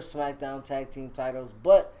or the SmackDown tag team titles,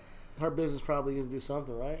 but Her Business probably going to do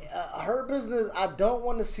something, right? Her Business, I don't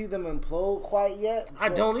want to see them implode quite yet. I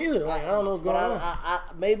don't either. I don't know what's going on.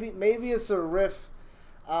 Maybe it's a riff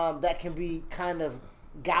that can be kind of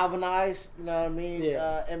galvanized. You know what I mean?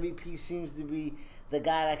 Yeah. MVP seems to be the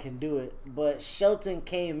guy that can do it. But Shelton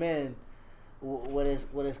came in with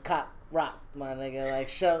his cock rock, my nigga. Like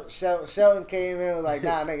Shelton came in with like,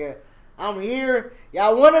 nah, nigga. I'm here.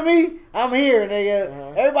 Y'all wanted me? I'm here,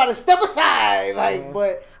 nigga. Everybody step aside. Like,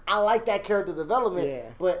 but I like that character development. Yeah.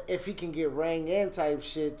 But if he can get rang in type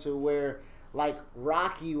shit to where like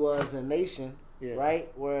Rocky was in Nation,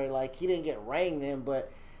 right? Where like he didn't get ranged in,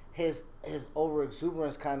 but his over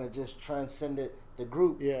exuberance kind of just transcended the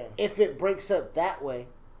group. Yeah. If it breaks up that way,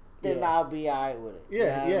 then I'll be alright with it.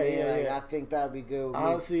 Yeah, you know what I mean? I think that'd be good with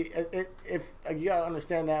honestly, if you gotta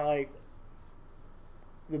understand that, like,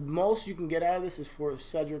 the most you can get out of this is for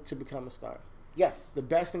Cedric to become a star. Yes. The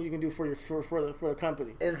best thing you can do for the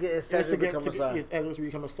company is get Cedric to become a star. Cedric to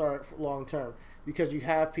become a star long term, because you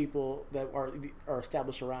have people that are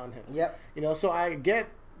established around him. Yep. You know, so I get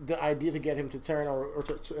the idea to get him to turn or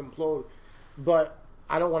to implode, but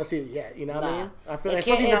I don't want to see it yet. You know what I mean? I feel like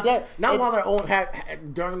not while they're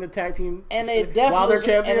during the tag team, and they definitely while they're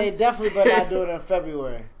champion, and they definitely better not do it in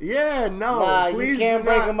February. Yeah, no, nah, please you can't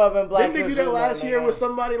break them up in Black. Didn't they do that last year with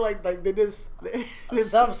somebody like they did? Some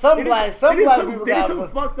black people did some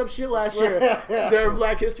fucked up shit last year during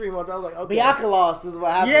Black History Month. I was like, okay, Bianca lost is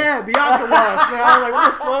what happened. Yeah, Bianca lost. Man, I was like,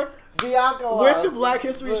 what the fuck? Bianca lost. With the Black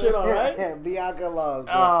History shit on, right? Bianca lost.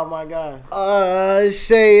 Oh my god.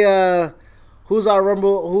 Who's our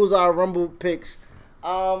Rumble picks?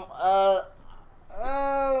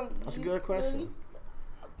 That's a good question.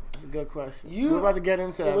 That's a good question. We're about to get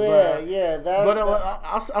into that.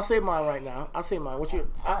 I'll say mine right now. I'll say mine.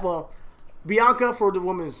 Bianca for the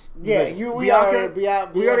women's. Yeah, division. we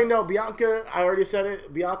already know Bianca. I already said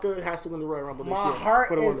it. Bianca has to win the Royal Rumble this year.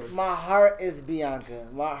 My heart is Bianca.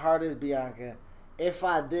 My heart is Bianca. If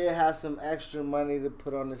I did have some extra money to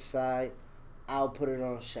put on the side, I'll put it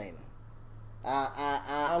on Shayna.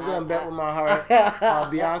 I'm gonna bet with my heart.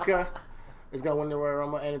 Bianca is gonna win the Royal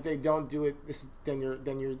Rumble, and if they don't do it, then you're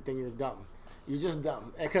dumb. You're just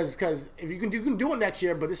dumb. Because if you can do it next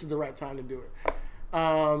year, but this is the right time to do it.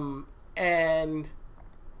 And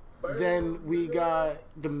then we got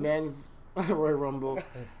the men's Royal Rumble.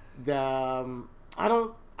 I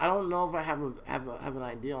don't know if I have an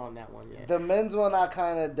idea on that one yet. The men's one I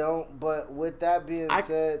kind of don't, but with that being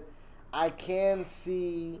said, I can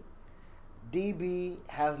see DB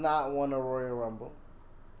has not won a Royal Rumble.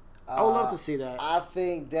 I would love to see that. I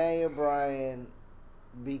think Daniel Bryan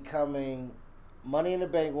becoming Money in the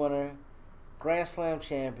Bank winner, Grand Slam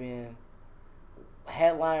champion,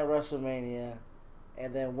 headline WrestleMania,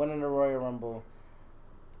 and then winning the Royal Rumble.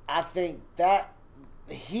 I think that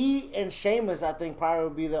he and Sheamus, I think, probably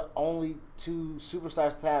would be the only two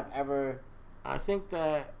superstars to have ever. I think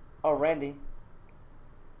that. Oh, Randy,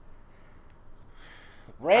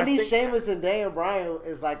 Sheamus, and Daniel Bryan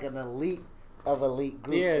is like an elite group.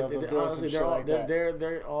 Yeah, honestly,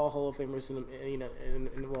 they're all Hall of Famers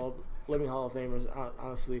living Hall of Famers.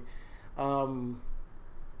 Honestly, I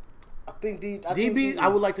think DB. I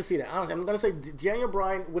would like to see that. Honestly, I'm gonna say Daniel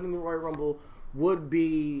Bryan winning the Royal Rumble would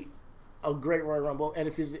be a great Royal Rumble, and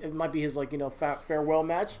it might be his farewell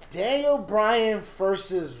match. Daniel Bryan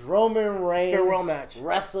versus Roman Reigns. Farewell match.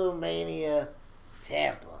 WrestleMania,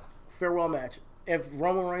 Tampa. Farewell match. If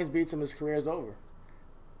Roman Reigns beats him, his career is over.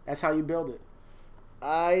 That's how you build it.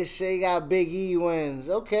 I say got Big E wins.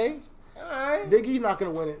 Okay, all right. Big E's not gonna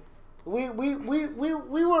win it. We were.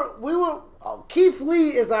 Keith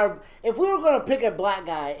Lee is our. If we were gonna pick a black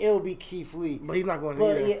guy, it would be Keith Lee. But he's not going to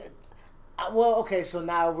either. Yeah, well, okay, so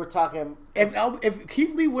now we're talking. If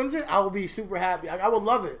Keith Lee wins it, I will be super happy. I would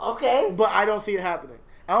love it. Okay, but I don't see it happening.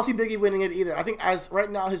 I don't see Big E winning it either. I think as right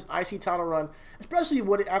now his IC title run, especially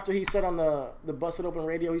after he said on the Busted Open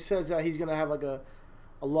radio, he says that he's gonna have like a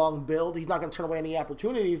long build. He's not gonna turn away any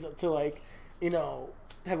opportunities to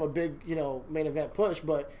have a big main event push,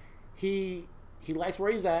 but he likes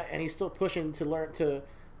where he's at, and he's still pushing to learn to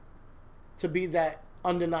be that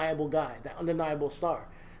undeniable guy, that undeniable star.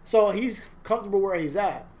 So he's comfortable where he's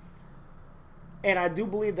at, and I do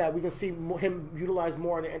believe that we can see him utilized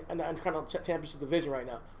more in the kind of championship division right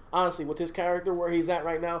now. Honestly, with his character where he's at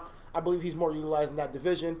right now, I believe he's more utilized in that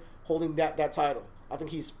division, holding that title. I think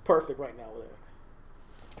he's perfect right now there.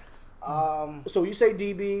 So you say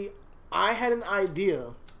DB. I had an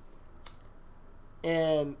idea,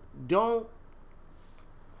 and don't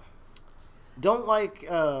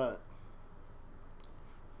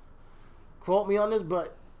quote me on this,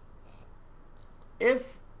 but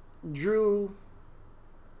if Drew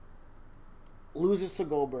loses to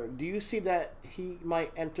Goldberg, do you see that he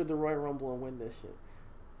might enter the Royal Rumble and win this shit?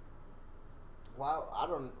 Wow,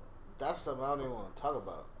 that's something I don't even want to talk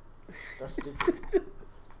about. That's stupid.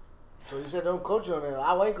 So you said don't coach on it.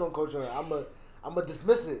 I ain't gonna coach on it. I'm gonna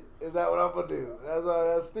dismiss it. Is that what I'm gonna do?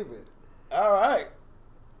 That's stupid. All right,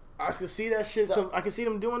 I can see that shit. I can see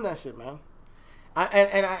them doing that shit, man. I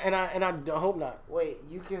hope not. Wait,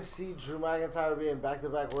 you can see Drew McIntyre being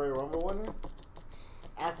back-to-back Royal Rumble winner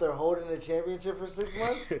after holding the championship for 6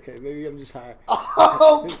 months? Okay, maybe I'm just high.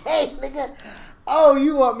 Okay, nigga. Oh,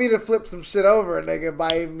 you want me to flip some shit over, nigga,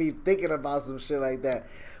 by me thinking about some shit like that?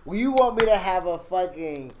 Well, you want me to have a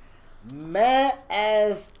fucking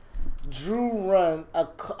mad-ass Drew run?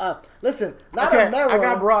 Listen, not a mad run. I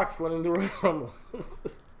got Brock winning the Royal Rumble.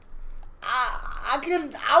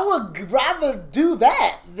 I would rather do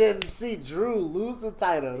that than see Drew lose the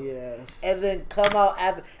title, and then come out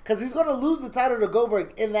after, because he's gonna lose the title to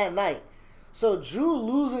Goldberg in that night. So Drew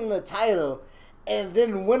losing the title and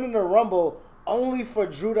then winning the Rumble only for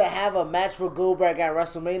Drew to have a match with Goldberg at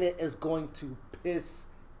WrestleMania is going to piss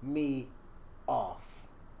me off.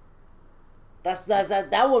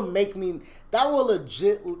 That would make me. That will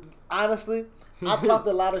legit. Honestly, I've talked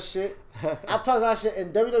a lot of shit. And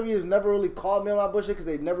WWE has never really called me on my bullshit because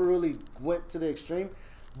they never really went to the extreme.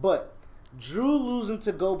 But Drew losing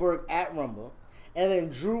to Goldberg at Rumble, and then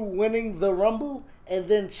Drew winning the Rumble, and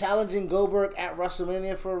then challenging Goldberg at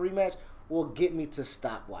WrestleMania for a rematch will get me to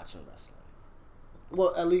stop watching wrestling.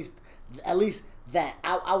 Well, at least that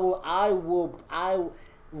Raw.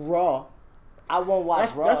 I won't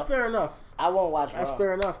watch Raw. That's fair enough. I won't watch Raw. That's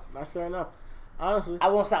fair enough. Honestly, I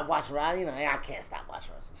won't stop watching Raw. I can't stop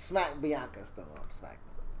watching Raw. Smack Bianca still on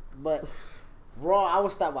SmackDown, but Raw, I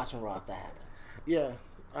would stop watching Raw if that happens. Yeah,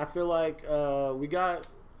 I feel like we got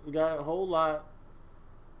a whole lot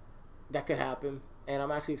that could happen, and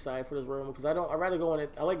I'm actually excited for this Royal Rumble because I rather go in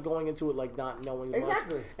it. I like going into it like not knowing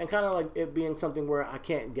exactly, much, and kind of like it being something where I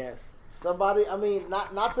can't guess. Somebody, I mean,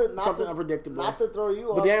 not something unpredictable. Not to throw you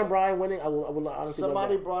off. But Daniel Bryan winning, I would honestly.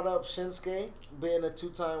 Somebody brought up Shinsuke being a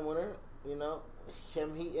 2-time winner.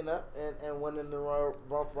 Him heating up and winning the Royal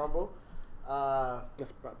Rumble.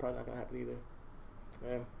 That's probably not gonna happen either.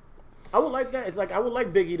 Man. I would like that. It's like I would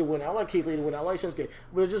like Big E to win. I like Keith Lee to win. I like Shinsuke.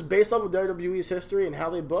 But just based off of WWE's history and how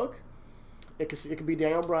they book, it could be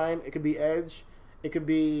Daniel Bryan. It could be Edge. It could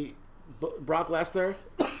be Brock Lesnar.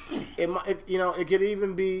 It could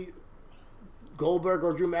even be Goldberg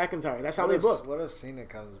or Drew McIntyre. That's how they book. What if Cena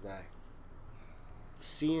comes back?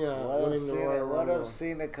 Cena What winning the Royal Rumble. What if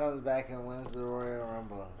Cena comes back and wins the Royal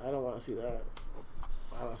Rumble? I don't want to see that.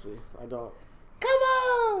 Honestly, I don't. Come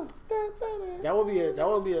on! That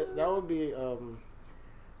would be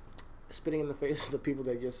spitting in the face of the people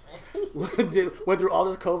that just went through all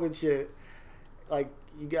this COVID shit. Like,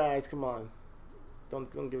 you guys, come on, don't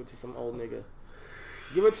give it to some old nigga.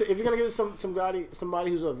 Give it to, if you're gonna give it to somebody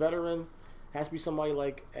who's a veteran. Has to be somebody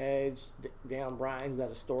like Edge, Daniel Bryan, who has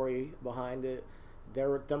a story behind it.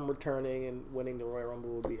 Them returning and winning the Royal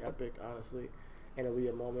Rumble would be epic, honestly, and it'll be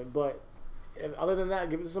a moment. But other than that,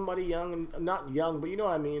 give it to somebody young and not young, but you know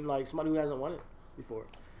what I mean, like somebody who hasn't won it before.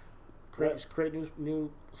 Create new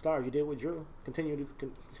stars. You did it with Drew. Continue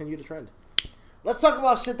the trend. Let's talk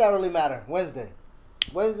about shit that really matter. Wednesday,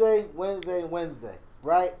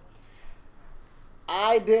 right?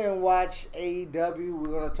 I didn't watch AEW.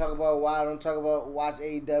 We're gonna talk about why I don't watch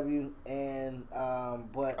AEW, and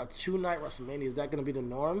but a 2-night WrestleMania, is that gonna be the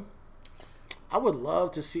norm? I would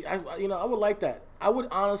love to see. I would like that. I would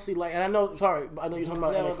honestly like, and I know you're talking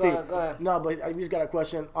about NXT. Go ahead. No, but I just got a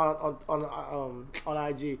question on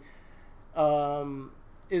IG.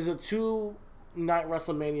 Is a 2-night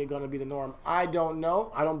WrestleMania going to be the norm? I don't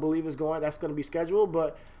know. I don't believe it's going. That's going to be scheduled,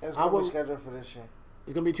 but it's going to be scheduled for this year.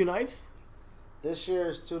 It's going to be 2 nights. This year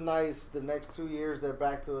is 2 nights. The next 2 years, they're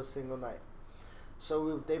back to a single night.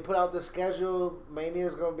 So they put out the schedule. Mania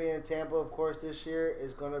is going to be in Tampa, of course, this year.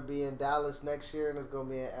 It's going to be in Dallas next year, and it's going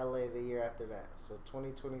to be in LA the year after that. So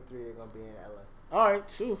 2023, they're going to be in LA. All right,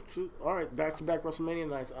 two. All right, back-to-back WrestleMania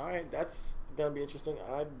nights. All right, that's going to be interesting.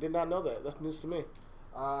 I did not know that. That's news to me.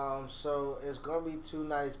 So it's going to be 2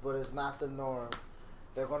 nights, but it's not the norm.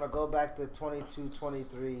 They're going to go back to 22,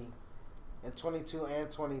 23. In 22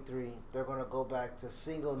 and 23, they're going to go back to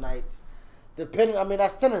single nights.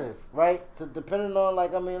 That's tentative, right? Depending on,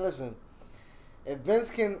 listen, if Vince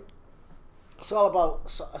can, it's all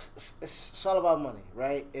about money,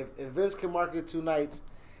 right? If Vince can market 2 nights,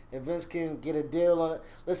 if Vince can get a deal on it,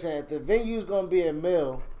 listen, if the venue's going to be a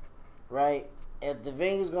mill, right? If the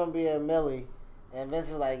venue's going to be a millie, and Vince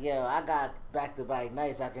is like, yo, I got back-to-back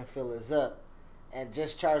nights, I can fill this up, and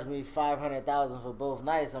just charge me $500,000 for both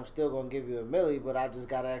nights, I'm still going to give you a millie, but I just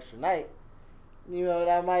got an extra night.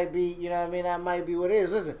 That might be, that might be what it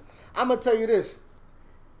is. Listen, I'm going to tell you this.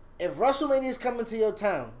 If WrestleMania is coming to your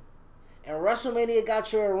town, and WrestleMania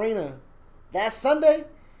got your arena that Sunday,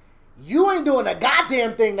 you ain't doing a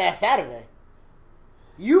goddamn thing that Saturday.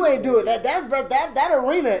 You ain't doing that. That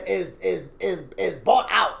arena is bought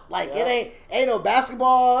out. It ain't no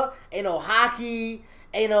basketball, ain't no hockey,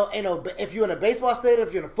 ain't no. If you're in a baseball stadium,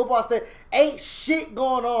 if you're in a football stadium, ain't shit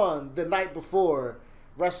going on the night before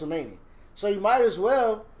WrestleMania. So you might as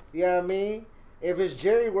well, you know what I mean? If it's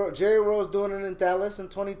Jerry World's doing it in Dallas in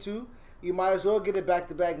 22, you might as well get it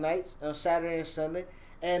back-to-back nights on Saturday and Sunday.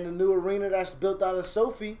 And the new arena that's built out of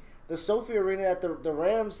Sophie, the Sophie Arena at the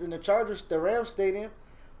Rams and the Chargers, the Rams Stadium,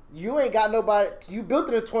 you ain't got nobody. You built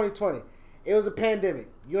it in 2020. It was a pandemic.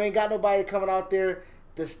 You ain't got nobody coming out there.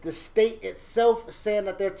 The state itself is saying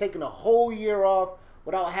that they're taking a whole year off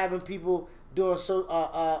without having people doing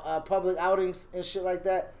public outings and shit like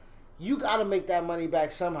that. You got to make that money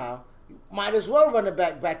back somehow. You might as well run it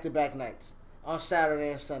back-to-back nights on Saturday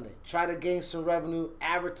and Sunday. Try to gain some revenue,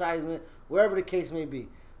 advertisement, wherever the case may be.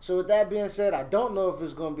 So with that being said, I don't know if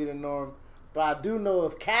it's going to be the norm, but I do know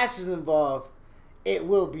if cash is involved, it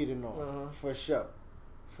will be the norm, for sure.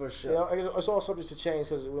 For sure. It's all subject to change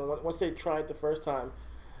because once they try it the first time,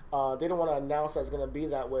 they don't want to announce that it's going to be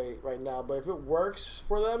that way right now. But if it works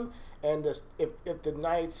for them, and if the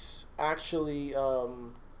nights actually...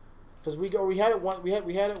 Because we had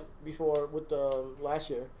it before with last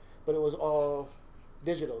year, but it was all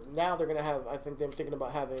digital. Now they're gonna have. I think they're thinking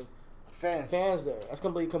about having fans there. That's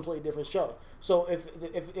gonna be a completely different show. So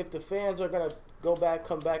if the fans are gonna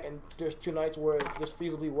come back, and there's 2 nights where this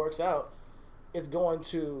feasibly works out, it's going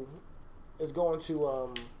to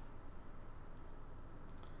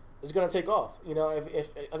take off. You know, if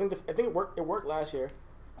I think it worked last year,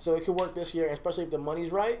 so it could work this year, especially if the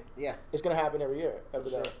money's right. Yeah, it's gonna happen every year.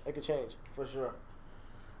 Sure. It could change for sure.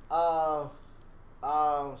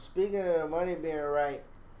 Speaking of the money being right,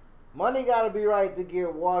 money got to be right to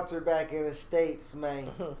get Walter back in the States, man.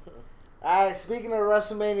 All right, speaking of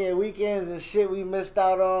WrestleMania weekends and shit we missed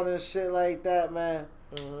out on and shit like that, man.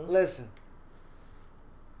 Mm-hmm. Listen,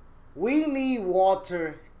 we need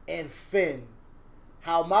Walter and Finn.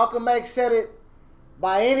 How Malcolm X said it,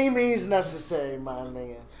 by any means necessary, my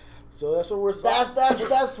nigga. So that's what we're saying.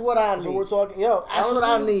 That's what I need. So we're talking. Yo, that's honestly,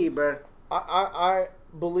 what I need, bro. I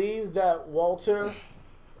believe that Walter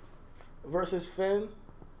versus Finn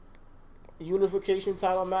unification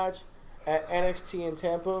title match at NXT in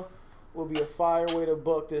Tampa will be a fire way to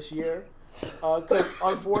book this year. Because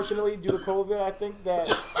unfortunately, due to COVID, I think that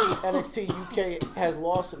NXT UK has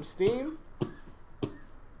lost some steam.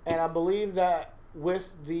 And I believe that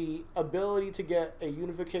with the ability to get a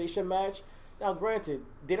unification match, now granted,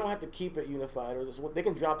 they don't have to keep it unified, or they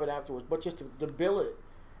can drop it afterwards, but just to bill it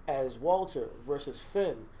as Walter versus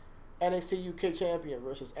Finn, NXT UK champion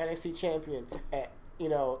versus NXT champion at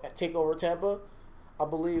TakeOver Tampa, I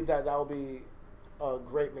believe that will be a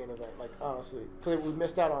great main event. Like, honestly, we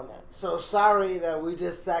missed out on that. So sorry that we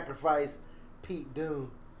just sacrificed Pete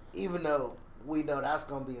Dunne, even though we know that's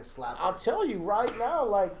gonna be a slap. I'll tell you right now,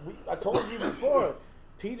 like I told you before,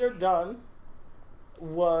 Peter Dunne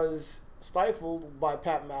was stifled by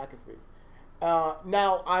Pat McAfee.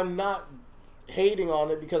 Now I'm not hating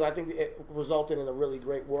on it because I think it resulted in a really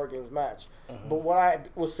great War Games match. Mm-hmm. But what I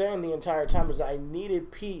was saying the entire time is that I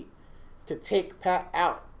needed Pete to take Pat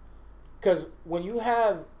out. Because when you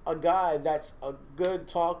have a guy that's a good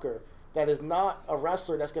talker, that is not a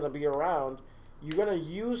wrestler that's going to be around, you're going to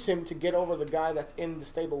use him to get over the guy that's in the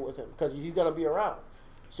stable with him because he's going to be around.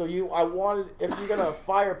 So if you're going to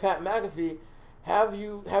fire Pat McAfee, have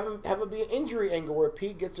it be an injury angle where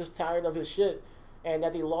Pete gets just tired of his shit and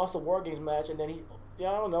that he lost a War Games match, and then he, I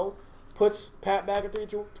don't know, puts Pat McAfee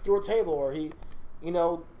through a table, or he,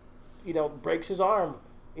 breaks his arm,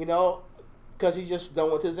 because he's just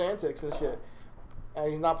done with his antics and shit,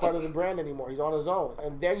 and he's not part of the brand anymore. He's on his own,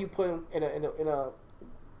 and then you put him in a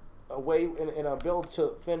build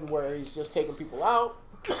to Finn where he's just taking people out,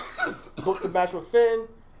 book the match with Finn,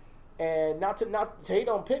 and not to hate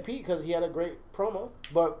on Pete because he had a great promo,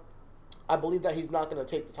 but I believe that he's not going to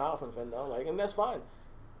take the title from Finn though, and that's fine.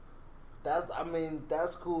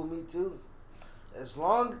 That's cool with me too.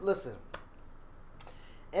 Listen,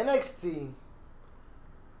 NXT,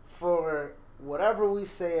 for whatever we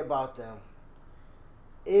say about them,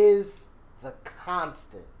 is the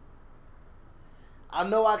constant. I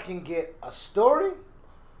know I can get a story,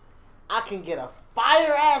 I can get a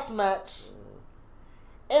fire ass match,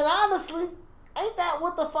 and honestly, ain't that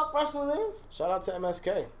what the fuck wrestling is? Shout out to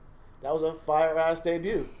MSK. That was a fire ass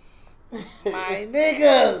debut. My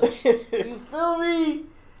niggas, you feel me?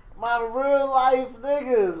 My real life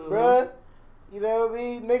niggas, bruh. You know what I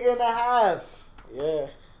mean? Nigga and a half. Yeah.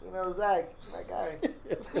 You know Zach, that guy.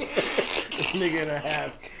 Nigga and a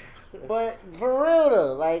half. But for real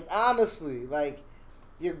though, honestly,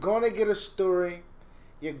 you're gonna get a story.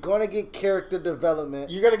 You're gonna get character development.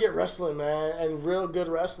 You're gonna get wrestling, man, and real good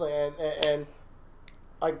wrestling, and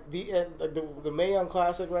the Mae Young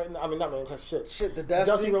Classic right now. I mean, not Mae Young Classic. Shit, the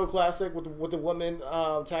Dusty Road Classic with the women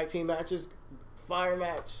tag team matches, fire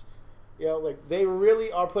match. They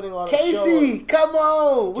really are putting on a show. Casey, come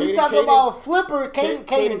on. We talk about Flipper, Caden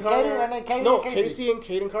Carter. And Casey and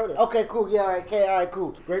Caden Carter. Okay, cool. Yeah, all right,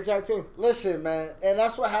 cool. Great tag team. Listen, man, and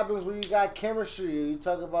that's what happens when you got chemistry. You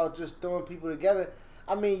talk about just throwing people together.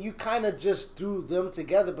 I mean, you kind of just threw them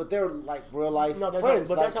together, but they're real life friends.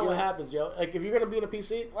 That's how it happens, yo. If you're gonna be in a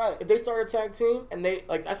PC, right? If they start a tag team and they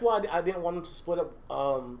that's why I didn't want them to split up.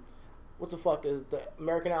 What the fuck is the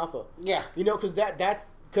American Alpha? Yeah, because that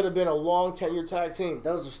could have been a long 10-year tag team.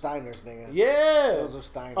 Those are Steiners, nigga. Yeah, those are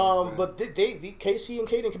Steiners. But they Casey and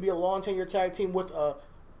Caden could be a long 10-year tag team with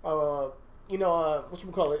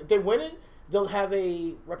whatchamacallit. If they win it, they'll have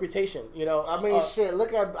a reputation, shit.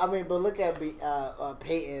 Look at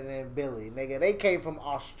Peyton and Billy, nigga. They came from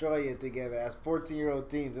Australia together as 14-year-old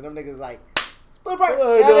teens, and them niggas split apart.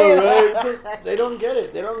 Right? They don't get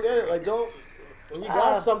it. When you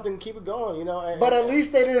got something, keep it going, But at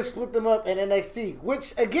least they didn't split them up in NXT,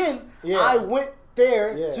 which again, I went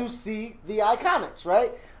there to see the Iconics,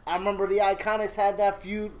 right? I remember the Iconics had that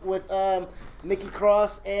feud with Nikki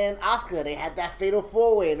Cross and Asuka. They had that fatal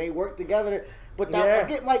 4-way and they worked together. But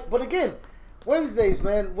again, Wednesdays,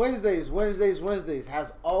 man, Wednesdays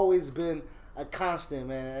has always been a constant,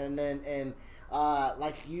 man. And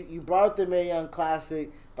like you brought up the Mae Young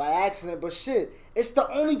Classic by accident, but shit, it's the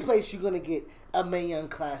only place you're gonna get a Mae Young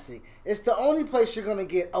Classic. It's the only place you're gonna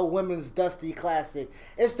get a Women's Dusty Classic.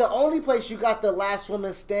 It's the only place you got the Last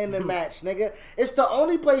Woman Standing match, nigga. It's the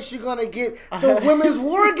only place you're gonna get the Women's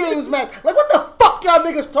War Games match. Like, what the fuck y'all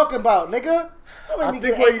niggas talking about, nigga? I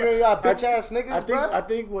think y'all bitch ass niggas, I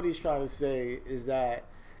think what he's trying to say is that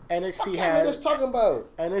NXT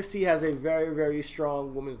has a very, very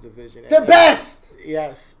strong women's division. The best!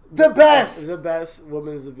 Yes. The best! The best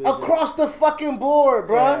women's division. Across the fucking board,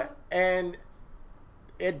 bro. Yeah. And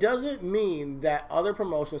it doesn't mean that other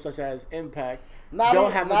promotions such as Impact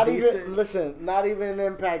don't have a decent... Not even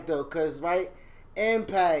Impact, though, because, right,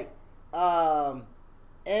 Impact, AEW,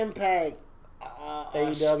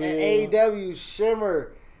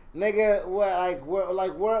 Shimmer... Nigga,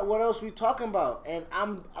 what else we talking about? And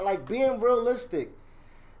I'm like being realistic.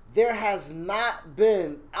 There has not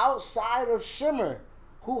been outside of Shimmer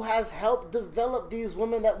who has helped develop these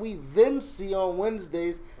women that we then see on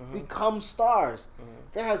Wednesdays become stars.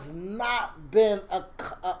 There has not been a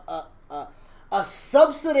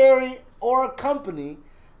subsidiary or a company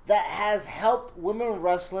that has helped women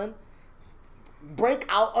wrestling break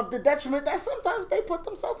out of the detriment that sometimes they put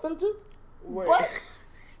themselves into. But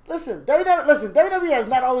Listen, WWE has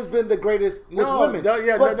not always been the greatest with women,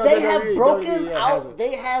 but they have broken out.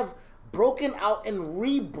 They have broken out and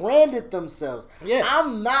rebranded themselves. Yeah.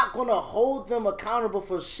 I'm not gonna hold them accountable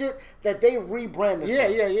for shit that they rebranded. Yeah,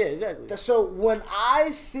 exactly. So when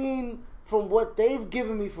I seen from what they've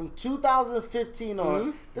given me from 2015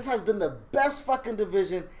 on, this has been the best fucking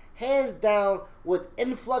division, hands down, with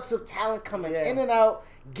influx of talent coming in and out,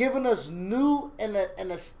 giving us new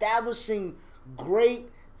and establishing great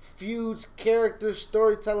feuds, characters,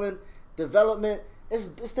 storytelling, development.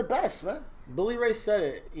 It's the best, man. Bully Ray said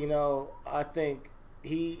it. You know, I think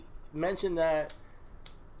he mentioned that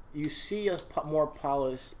you see a more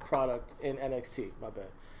polished product in NXT. My bad.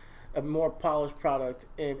 A more polished product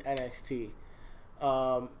in NXT,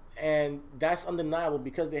 and that's undeniable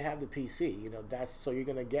because they have the PC. You know, so you're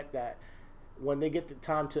gonna get that when they get the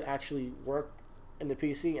time to actually work in the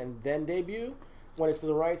PC and then debut when it's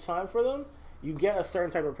the right time for them. You get a certain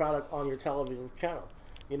type of product on your television channel,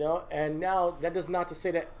 you know. And now that does not to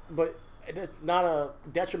say that, but it's not a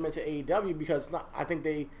detriment to AEW because it's not. I think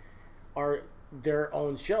they are their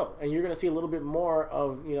own show, and you're gonna see a little bit more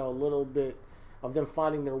of a little bit of them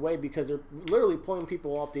finding their way because they're literally pulling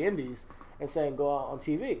people off the indies and saying go out on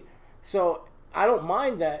TV. So I don't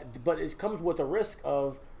mind that, but it comes with a risk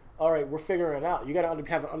of, all right, we're figuring it out. You got to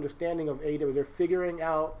have an understanding of AEW. They're figuring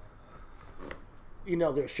out,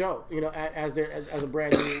 their show, as a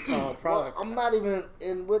brand new product. Well, I'm not even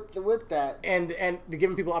in with that. And they're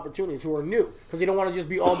giving people opportunities who are new because they don't want to just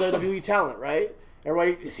be all WWE talent, right?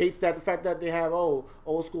 Everybody hates the fact that they have old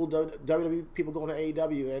school WWE people going to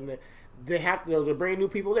AEW and they're brand new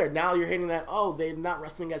people there. Now you're hitting that, they're not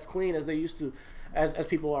wrestling as clean as they used to, as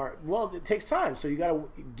people are. Well, it takes time, so you got to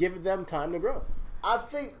give them time to grow. I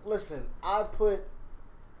think, listen, I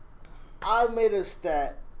made a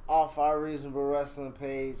stat off our Reasonable Wrestling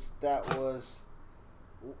page I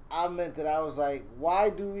was like,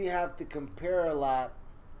 why do we have to compare a lot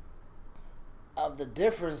of the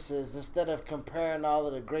differences instead of comparing all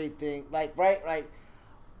of the great things? Like, right? Like,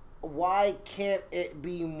 why can't it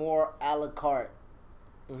be more a la carte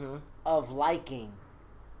of liking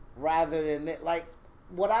rather than it? Like,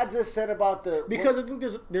 what I just said about because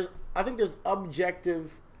I think there's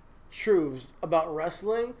objective truths about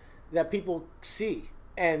wrestling that people see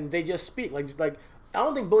and they just speak like I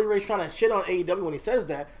don't think Bully Ray's trying to shit on AEW when he says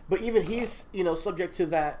that, but even he's subject to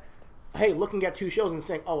that. Hey, looking at two shows and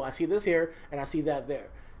saying, I see this here and I see that there,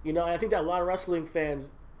 and I think that a lot of wrestling fans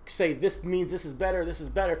say this means this is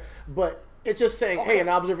better, but it's just saying, hey, an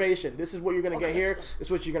observation. This is what you're gonna get here. This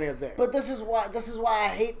is what you're gonna get there. But this is why I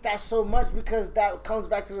hate that so much, because that comes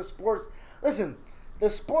back to the sports. Listen, the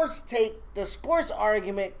sports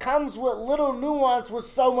argument comes with little nuance with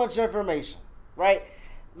so much information, right?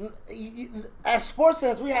 As sports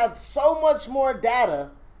fans, we have so much more data,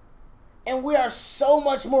 and we are so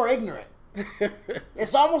much more ignorant.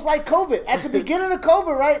 It's almost like COVID. At the beginning of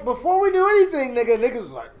COVID, right? Before we knew anything, niggas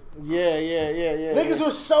was like, yeah. Niggas were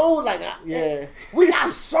so like, we got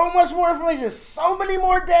so much more information, so many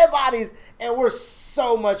more dead bodies, and we're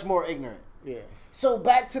so much more ignorant. Yeah. So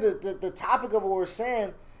back to the topic of what we're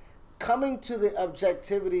saying, coming to the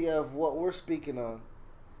objectivity of what we're speaking on,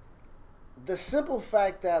 the simple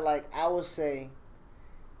fact that, like, I would say,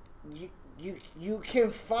 you can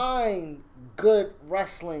find good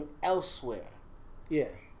wrestling elsewhere. Yeah.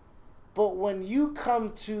 But when you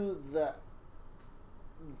come to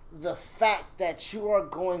the fact that you are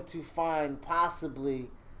going to find possibly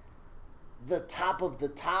the top of the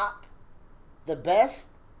top, the best,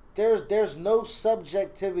 there's no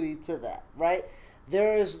subjectivity to that, right?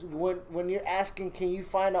 There is, when you're asking, can you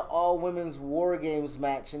find an all-women's War Games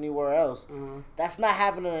match anywhere else? That's not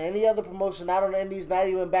happening in any other promotion, not on the indies, not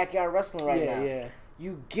even backyard wrestling right now. Yeah.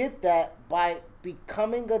 You get that by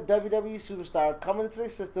becoming a WWE superstar, coming into the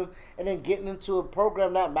system, and then getting into a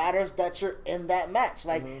program that matters, that you're in that match.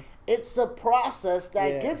 Like, it's a process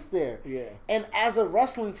that gets there. Yeah. And as a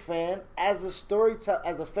wrestling fan, as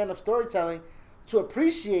a fan of storytelling, to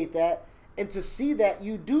appreciate that and to see that,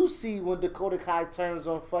 you do see when Dakota Kai turns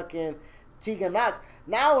on fucking Tegan Knox.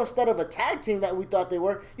 Now, instead of a tag team that we thought they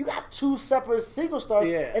were, you got two separate single stars.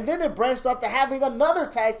 Yeah. And then it branched off to having another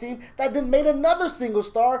tag team that then made another single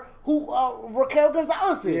star who Raquel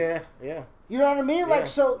Gonzalez is. Yeah. You know what I mean? Yeah. Like,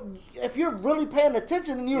 so if you're really paying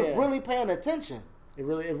attention, then you're really paying attention. They're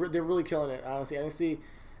really killing it, honestly. NXT,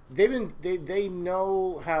 they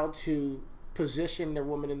know how to position their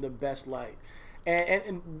women in the best light.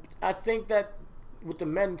 And I think that with the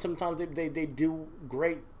men, sometimes they do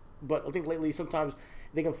great, but I think lately sometimes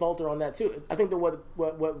they can falter on that too. I think that what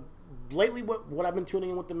I've been tuning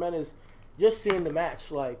in with the men is just seeing the match,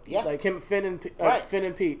 like Finn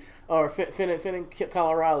and Pete, or Finn and Kyle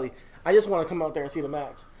O'Reilly. I just want to come out there and see the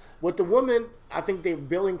match. With the women, I think they're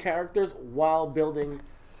building characters while building,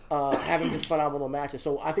 having just phenomenal matches.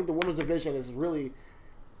 So I think the women's division is really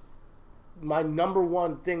my number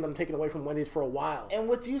one thing I'm taking away from Wendy's for a while. And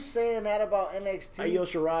with you saying that about NXT, Io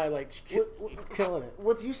Shirai, killing it.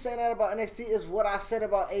 With you saying that about NXT is what I said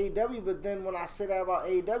about AEW, but then when I say that about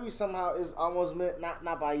AEW, somehow is almost meant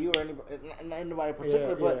not by you or anybody in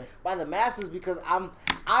particular, but by the masses, because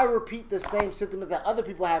I repeat the same sentiments that other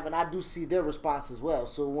people have, and I do see their response as well.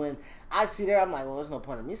 So when I see there, I'm like, well, there's no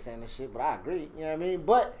point in me saying this shit, but I agree. You know what I mean?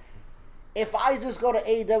 But if I just go to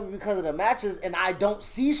AEW because of the matches and I don't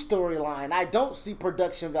see storyline, I don't see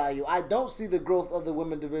production value, I don't see the growth of the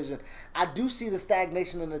women's division, I do see the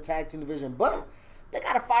stagnation in the tag team division. But they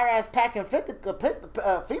got a fire-ass Pac and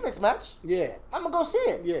Phoenix match. Yeah. I'm going to go see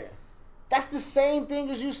it. Yeah. That's the same thing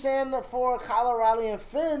as you saying for Kyle O'Reilly and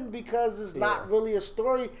Finn, because it's not really a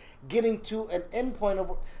story getting to an end point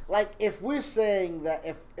of, like, if we're saying that,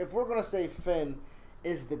 if we're going to say Finn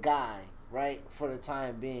is the guy, right, for the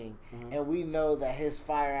time being, and we know that his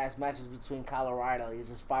fire-ass matches between Kyle O'Reilly is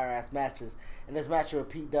just fire-ass matches, and this match with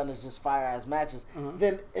Pete Dunne is just fire-ass matches,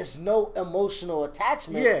 then it's no emotional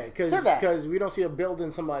attachment to that. Because we don't see a build in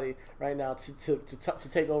somebody right now to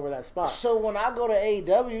take over that spot. So when I go to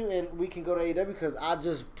AEW, and we can go to AEW because I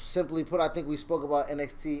just simply put, I think we spoke about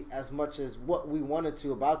NXT as much as what we wanted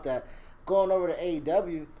to about that. Going over to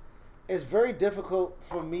AEW, it's very difficult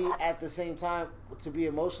for me at the same time to be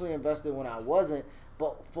emotionally invested when I wasn't,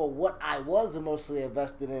 but for what I was emotionally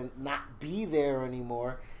invested in not be there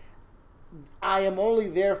anymore. I am only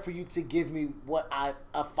there for you to give me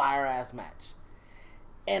a fire-ass match.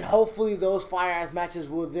 And hopefully those fire-ass matches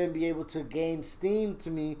will then be able to gain steam to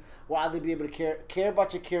me, where I'll be able to care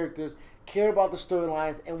about your characters, care about the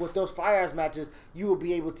storylines, and with those fire-ass matches, you will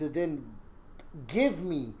be able to then give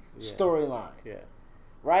me storyline. Yeah.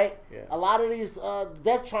 Right? Yeah. A lot of these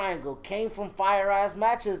Death Triangle came from fire-ass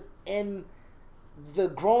matches in the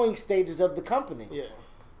growing stages of the company. Yeah.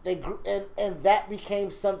 They grew, and that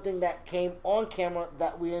became something that came on camera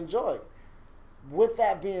that we enjoyed. With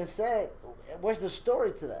that being said, where's the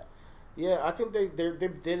story to that? Yeah, I think they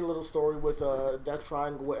did a little story with Death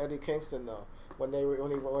Triangle with Eddie Kingston though, when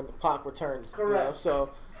Pac returned. Correct. You know?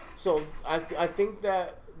 So I think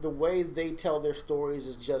that the way they tell their stories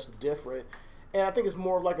is just different. And I think it's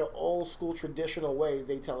more of like an old school traditional way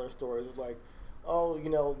they tell their stories. It's like, oh, you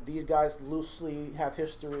know, these guys loosely have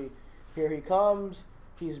history. Here he comes.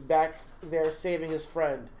 He's back there saving his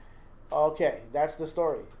friend. Okay, that's the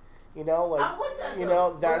story. You know, like, I'm with that, you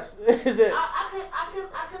know, that's is it. I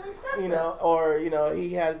can accept you know, that. or you know,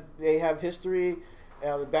 they have history,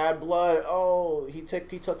 and bad blood. Oh, he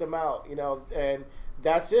took him out. You know, and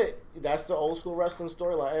that's it. That's the old school wrestling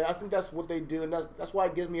storyline, and I think that's what they do, and that's why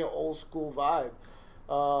it gives me an old school vibe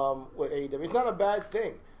with AEW. It's not a bad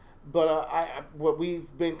thing, but what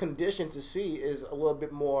we've been conditioned to see is a little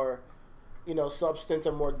bit more, you know, substance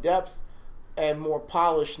and more depth and more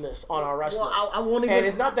polishedness on our wrestling. Well, I won't even. And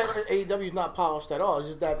it's not that AEW is not polished at all. It's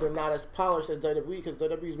just that they're not as polished as WWE, because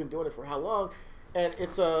WWE's been doing it for how long? and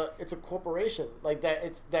it's a corporation like that.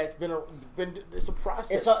 It's been a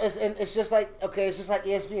process. It's just like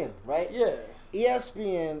ESPN, right? Yeah.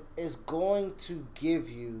 ESPN is going to give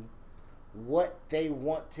you what they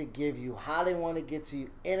want to give you, how they want to get to you,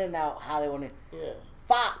 in and out, how they want to. Yeah.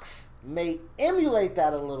 Fox may emulate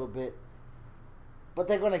that a little bit, but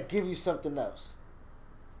they're going to give you something else.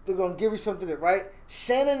 They're going to give you something that, right?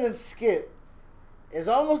 Shannon and Skip is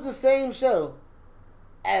almost the same show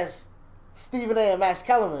as Stephen A. and Max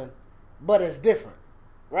Kellerman, but it's different,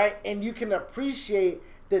 right? And you can appreciate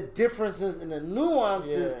the differences and the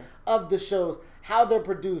nuances of the shows, how they're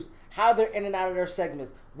produced, how they're in and out of their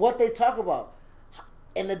segments, what they talk about,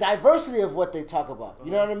 and the diversity of what they talk about.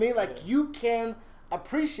 You know what I mean? Like, you can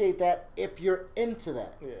appreciate that if you're into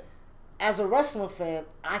that. Yeah. As a wrestling fan,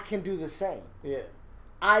 I can do the same. Yeah.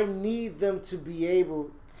 I need them to be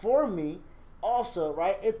able, for me, also,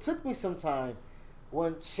 right? It took me some time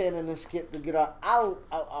when Shannon and Skip to get out.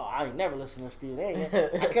 I ain't never listened to Stephen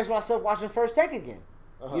A. I catch myself watching First Take again.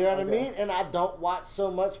 You know what I mean? And I don't watch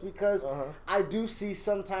so much because I do see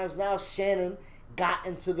sometimes now Shannon got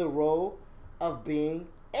into the role of being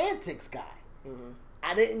Antics guy.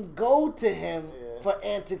 I didn't go to him for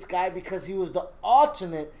Antics guy because he was the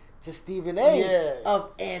alternate to Stephen A.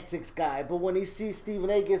 of Antics guy. But when he sees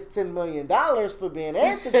Stephen A. gets $10 million for being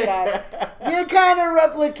Antics guy, you kind of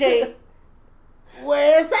replicate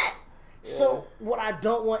where it's at. So what I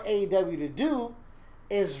don't want AEW to do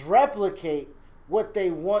is replicate what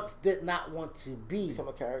they once did not want to be. Become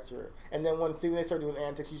a character. And then when Stephen A. started doing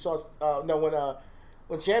antics, you saw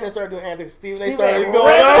when Shannon started doing antics, Stephen A. started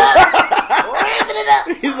going ramping it up.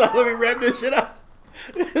 He's like, let me ramp this shit up.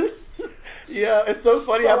 Yeah, it's so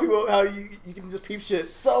funny how you can just peep shit.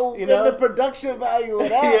 So in the production value of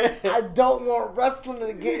that, I don't want wrestling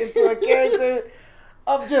to get into a character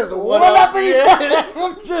of just one-upping each other.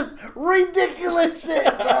 Of just ridiculous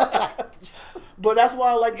shit. But that's why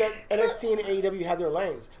I like that NXT and AEW have their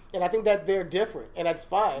lanes, and I think that they're different, and that's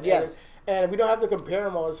fine. Yes. And we don't have to compare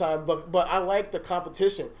them all the time, but I like the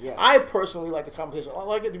competition. Yes. I personally like the competition. I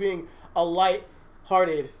like it being a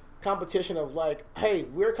light-hearted competition of like, hey,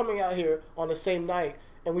 we're coming out here on the same night,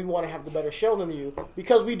 and we want to have the better show than you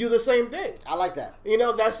because we do the same thing. I like that.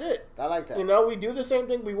 That's it. I like that. We do the same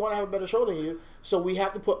thing. We want to have a better show than you, so we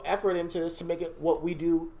have to put effort into this to make it what we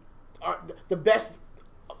do, the best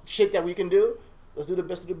shit that we can do. Let's do the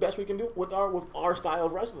best we can do with our style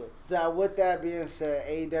of wrestling. Now, with that being said,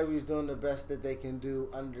 AEW is doing the best that they can do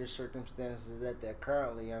under the circumstances that they're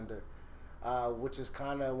currently under, which is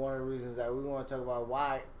kind of one of the reasons that we want to talk about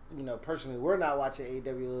why, personally, we're not watching AEW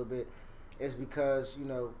a little bit, is because,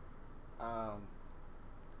 y'all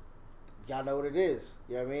know what it is.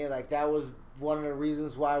 You know what I mean? Like, that was one of the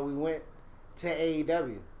reasons why we went to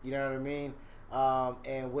AEW. You know what I mean?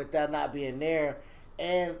 And with that not being there,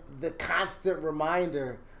 and the constant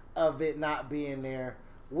reminder of it not being there,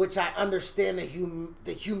 which I understand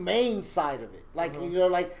the humane side of it. Like,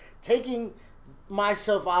 like taking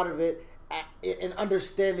myself out of it and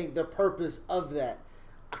understanding the purpose of that.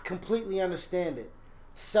 I completely understand it.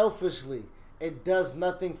 Selfishly, it does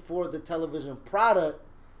nothing for the television product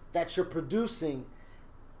that you're producing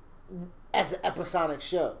as an episodic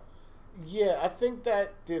show. Yeah, I think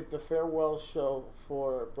that the farewell show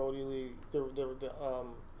for Brody Lee,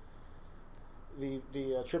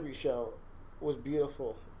 the tribute show, was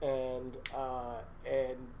beautiful, and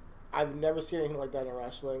I've never seen anything like that in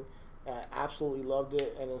wrestling. I absolutely loved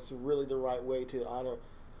it, and it's really the right way to honor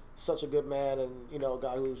such a good man and a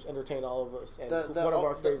guy who's entertained all of us and one of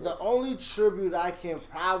our favorites. The only tribute I can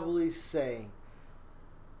probably say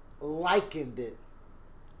likened it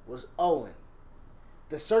was Owen.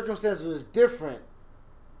 The circumstances was different.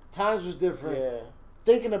 The times was different. Yeah.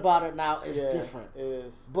 Thinking about it now is different. It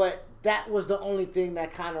is. But that was the only thing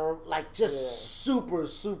that kind of super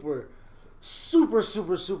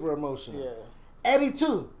emotional. Yeah. Eddie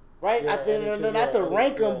too, right? Yeah, I think not to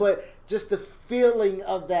rank him, but just the feeling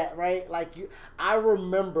of that, right? Like I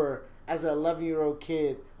remember as an 11-year-old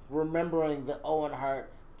kid remembering the Owen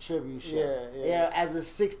Hart tribute show. Yeah. As a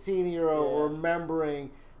 16-year-old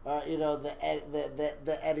remembering.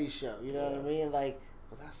 The Eddie show. You know what I mean? Like,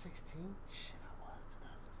 was I 16? Shit, I was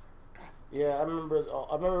 2006. God. Yeah, I remember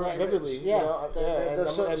vividly.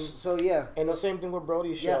 And the same thing with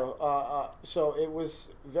Brody's show. So it was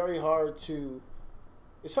very hard to.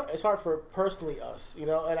 It's hard for personally us,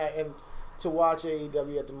 and to watch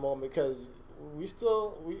AEW at the moment because we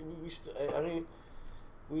still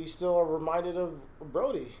are reminded of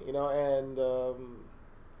Brody, and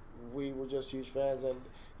we were just huge fans and.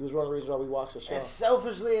 He was one of the reasons why we watched the show. And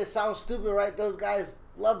selfishly, it sounds stupid, right? Those guys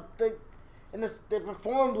love and they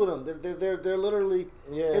performed with him. They're literally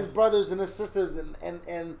his brothers and his sisters,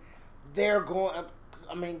 and they're going.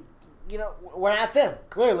 I mean, you know, we're not them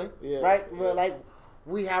clearly, right? Yeah. We're like,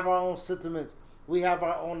 we have our own sentiments, we have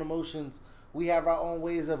our own emotions, we have our own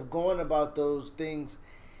ways of going about those things,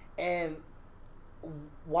 and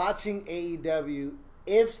watching AEW,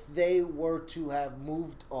 if they were to have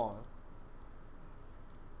moved on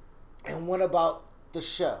and went about the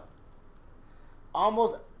show,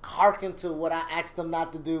 almost hearken to what I asked them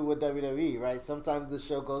not to do with WWE, right? Sometimes the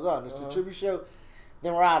show goes on. It's a tribute show,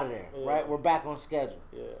 then we're out of there, right? We're back on schedule.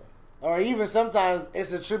 Yeah. Or even sometimes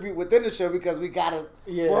it's a tribute within the show because we got to,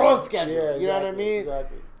 we're on schedule. Yeah, you know what I mean?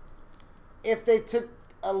 Exactly. If they took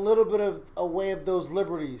a little bit of away of those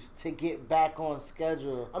liberties to get back on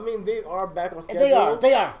schedule. I mean, they are back on schedule.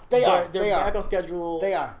 They are. They're back on schedule.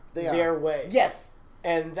 They are. Their way. Yes.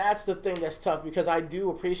 And that's the thing that's tough because I do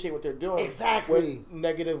appreciate what they're doing. Exactly. With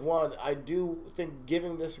 -1, I do think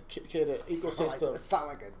giving this kid an ecosystem. It sound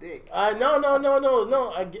like a dick.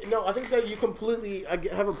 No. I think that you completely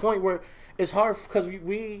have a point where it's hard because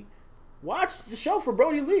we watched the show for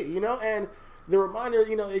Brody Lee, you know, and the reminder,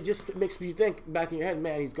 you know, it just makes you think back in your head,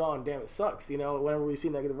 man, he's gone. Damn, it sucks, you know, whenever we see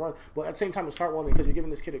 -1. But at the same time, it's heartwarming because you're giving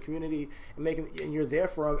this kid a community and you're there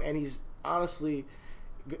for him, and he's honestly.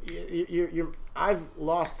 I've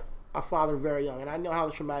lost a father very young, and I know how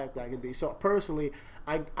traumatic that can be. So personally,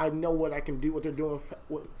 I know what I can do, what they're doing for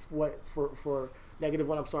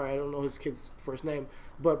 -1. I'm sorry, I don't know his kid's first name,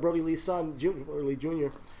 but Brody Lee's son, Brody Lee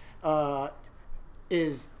Jr.,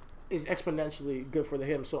 is exponentially good for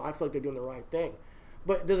him. So I feel like they're doing the right thing.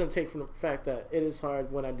 But it doesn't take from the fact that it is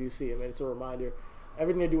hard when I do see him, and it's a reminder.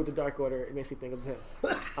 Everything they do with the Dark Order, it makes me think of him.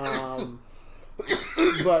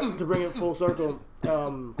 But to bring it full circle,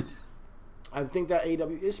 I think that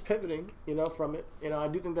AEW is pivoting, you know, from it. You know, I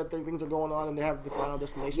do think that things are going on, and they have the Final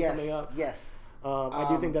Destination coming up. Yes. I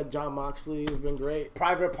do think that John Moxley has been great.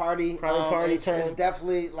 Private Party is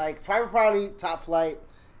definitely like Private Party. Top Flight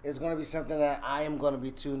is going to be something that I am going to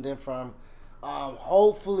be tuned in from.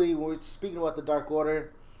 Hopefully, when we're speaking about the Dark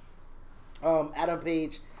Order, Adam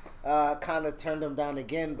Page kind of turned him down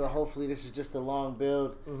again, but hopefully this is just a long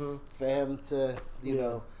build for him to, you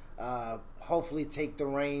know, hopefully take the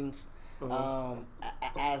reins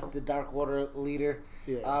as the Dark Order leader.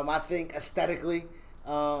 I think aesthetically,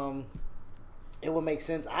 it would make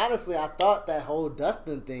sense. Honestly, I thought that whole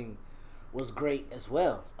Dustin thing was great as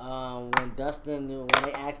well. When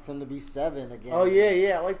they asked him to be 7 again. Oh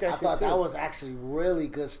yeah, I like that. I thought that was actually really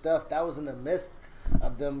good stuff. That was in the midst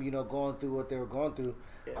of them, you know, going through what they were going through.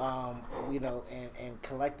 You know, and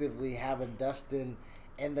collectively having Dustin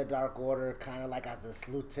in the Dark Order kind of like as a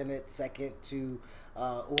lieutenant second to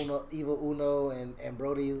Evil Uno and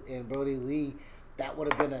Brody Lee, that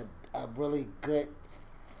would have been a really good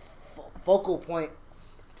focal point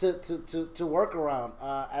to work around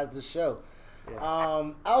as the show.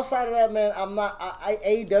 Outside of that, man, I'm not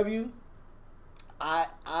AEW.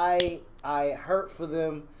 I hurt for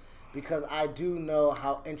them because I do know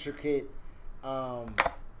how intricate.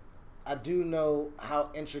 I do know how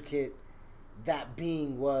intricate that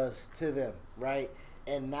being was to them, right?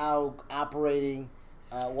 And now operating,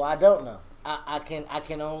 well, I don't know. I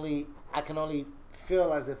can only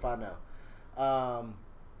feel as if I know.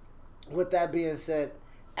 With that being said,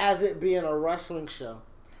 as it being a wrestling show,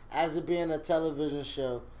 as it being a television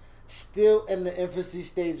show, still in the infancy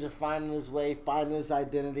stage of finding its way, finding its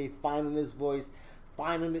identity, finding its voice,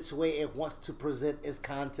 finding its way it wants to present its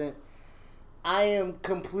content, I am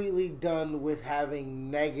completely done with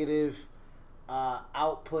having negative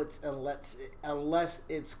outputs unless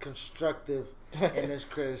it's constructive in its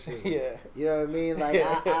criticism. You know what I mean? Like,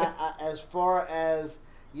 I as far as,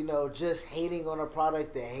 you know, just hating on a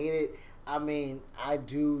product to hate it, I mean, I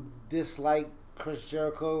do dislike Chris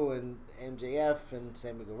Jericho and MJF and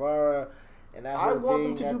Sammy Guevara and that whole I want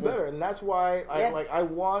thing. them to do better, and that's why I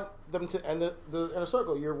want them to end in a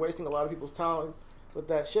circle. You're wasting a lot of people's time with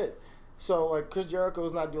that shit. So, like, Chris Jericho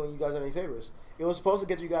is not doing you guys any favors. It was supposed to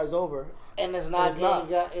get you guys over, and it's not getting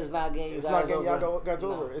you guys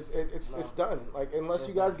over. It's done. Like, unless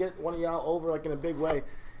you guys get one of y'all over, like, in a big way,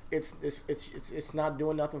 it's not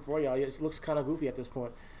doing nothing for y'all. It looks kind of goofy at this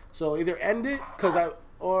point. So either end it,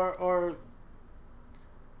 or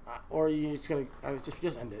you just gonna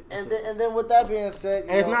just end it. And then with that being said,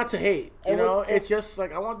 it's not to hate, you know. It's just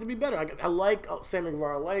like I want it to be better. I like Sammy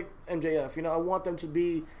Guevara, I like MJF. You know, I want them to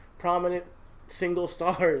be prominent single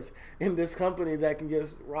stars in this company that can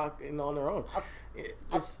just rock on their own.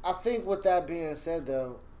 I think with that being said,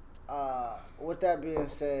 though,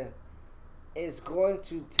 it's going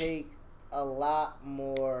to take a lot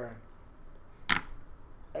more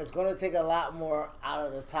it's going to take a lot more out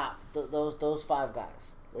of the top. Those 5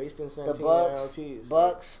 guys. Wasting The Santino,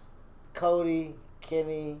 Bucks, Cody,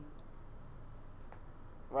 Kenny,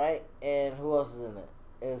 right? And who else is in it?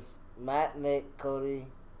 It's Matt, Nick, Cody.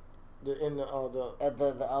 The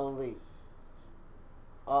All Elite.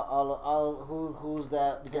 Who's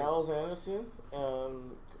that? Gallows Anderson,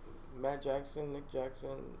 Matt Jackson, Nick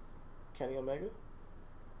Jackson, Kenny Omega.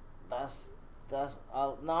 That's no.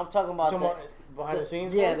 I'm talking about behind the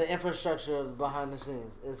scenes. Yeah, the infrastructure behind the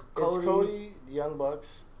scenes is Cody, the Young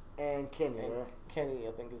Bucks, and Kenny. Right? Kenny,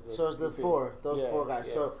 I think is the. So it's the four. Those 4 guys.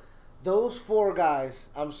 Yeah. So those 4 guys.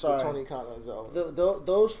 I'm sorry. The Tony Khan and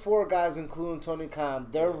those 4 guys, including Tony Khan,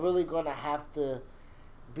 they're really going to have to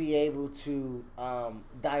be able to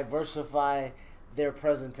diversify their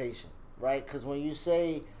presentation, right? Because when you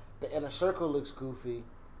say the Inner Circle looks goofy,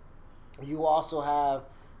 you also have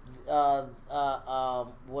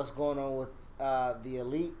what's going on with the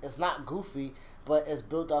Elite. It's not goofy, but it's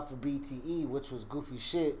built off of BTE, which was goofy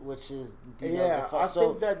shit, which is I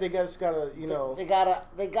think that they just gotta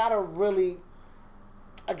they gotta really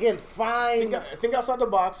again find think outside the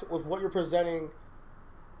box with what you're presenting.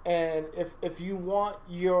 And if what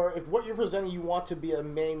you're presenting you want to be a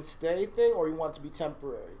mainstay thing or you want it to be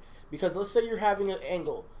temporary. Because let's say you're having an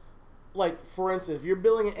angle. Like, for instance, if you're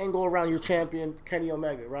building an angle around your champion, Kenny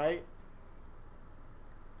Omega, right?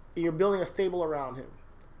 You're building a stable around him.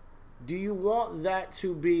 Do you want that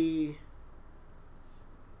to be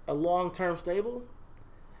a long-term stable?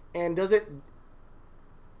 And do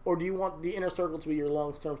you want the Inner Circle to be your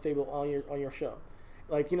long-term stable on your show?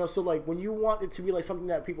 Like, so like when you want it to be like something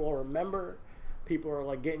that people will remember, people are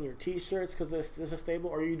like getting your T-shirts because this is stable,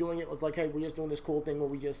 or are you doing it with like, hey, we're just doing this cool thing where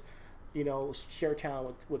we just, share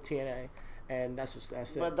talent with TNA, and that's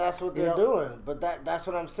it. But that's what they're doing. But that's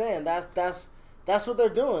what I'm saying. That's what they're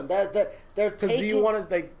doing. They're taking. Do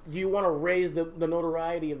you want to raise the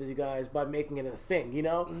notoriety of these guys by making it a thing,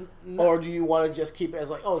 No. Or do you want to just keep it as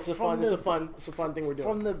like, oh, it's a fun thing we're doing?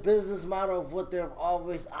 From the business model of what they've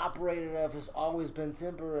always operated of has always been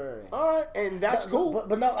temporary. All right, and that's cool.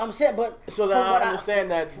 But no, I'm saying, so that I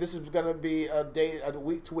understand that this is going to be a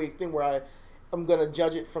week to week thing where I'm going to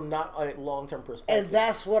judge it from not a long term perspective. And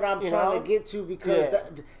that's what I'm trying to get to because.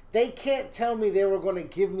 They can't tell me they were going to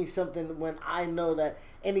give me something when I know that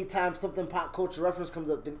anytime something pop culture reference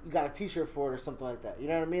comes up, then you got a T-shirt for it or something like that. You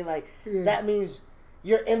know what I mean? Like that means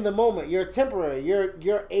you're in the moment. You're temporary.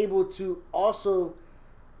 You're able to also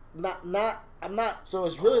not. I'm not. So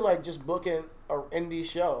it's really like just booking an indie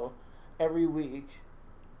show every week,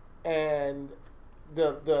 and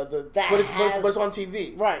but it's on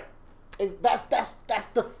TV, right? That's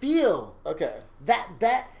the feel. Okay.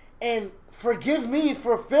 That. And forgive me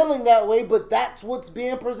for feeling that way, but that's what's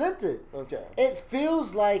being presented. Okay. It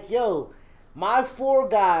feels like, my 4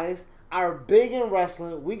 guys are big in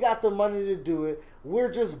wrestling. We got the money to do it.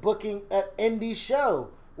 We're just booking an indie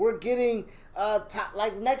show. We're getting,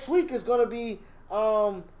 like next week is going to be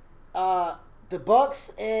the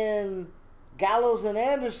Bucks and Gallows and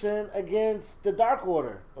Anderson against the Dark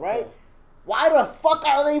Order, right? Okay. Why the fuck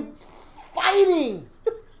are they fighting?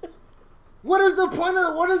 What is the point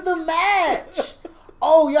of what is the match?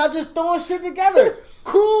 Oh, y'all just throwing shit together.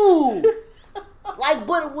 Cool. Like,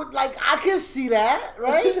 but I can see that,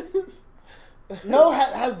 right? No,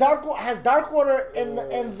 has Dark Order and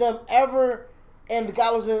them ever, and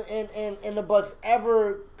Gallows and the Bucks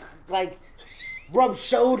ever like rub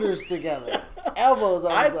shoulders together, elbows?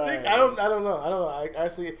 I don't know. I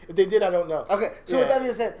see. If they did, I don't know. Okay, so with that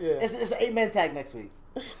being said, it's an 8-man tag next week.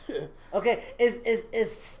 Okay,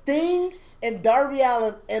 is Sting and Darby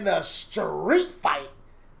Allin in a street fight,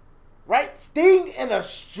 right? Sting in a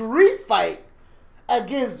street fight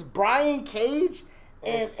against Brian Cage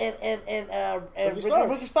and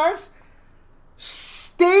Ricky Starks.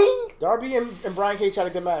 Sting, Darby and Brian Cage had a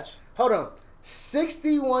good match. Hold on,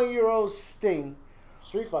 61-year-old Sting.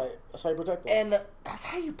 Street fight. That's how you protect him. And that's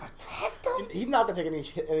how you protect him. He's not gonna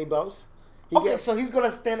take any bumps. So he's gonna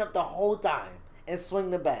stand up the whole time and swing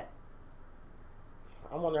the bat.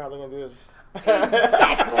 I wonder how they're gonna do this.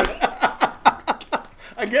 Exactly.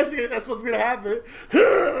 I guess that's what's gonna happen.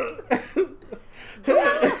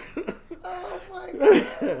 Oh my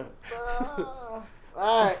god!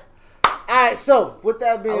 All right. So with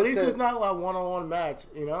that being said, at least it's not like a one-on-one match,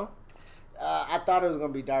 I thought it was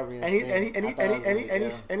gonna be Darby and Sting.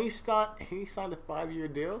 And he signed a 5-year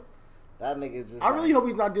deal. That nigga just. I really hope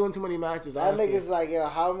he's not doing too many matches. That nigga's like,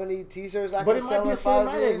 how many T-shirts I can sell in 5 years? But it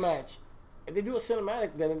might be a cinematic match. If they do a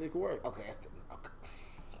cinematic, then it could work.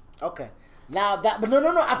 Okay. Now that, but no.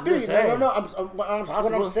 I feel you. No. What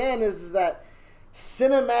I'm saying is that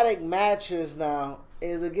cinematic matches now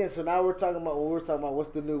is, again, so now we're talking about what's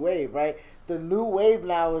the new wave, right? The new wave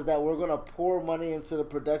now is that we're going to pour money into the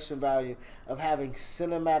production value of having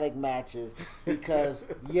cinematic matches because,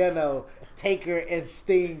 Taker and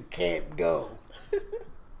Sting can't go.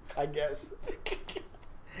 I guess.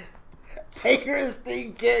 Taker and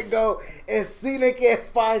Sting can't go, and Cena can't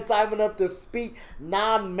find time enough to speak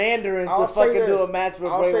non-Mandarin to fucking do a match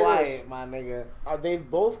with Bray Wyatt, my nigga.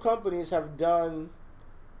 Both companies have done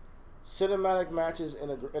cinematic matches in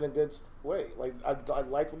a good way. Like I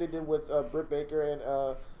like what they did with Britt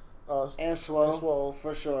Baker and Swole,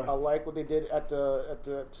 for sure. I like what they did at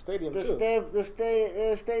the stadium too. The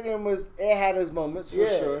stadium had its moments for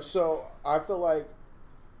sure. So I feel like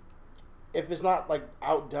if it's not like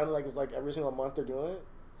outdone, like it's like every single month they're doing it,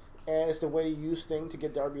 and it's the way to use Sting to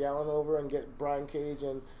get Darby Allin over and get Brian Cage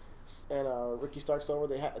and Ricky Starks over.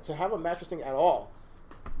 To have a match with Sting at all,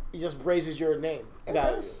 he just raises your name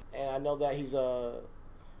value. And I know that he's gonna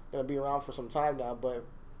be around for some time now, but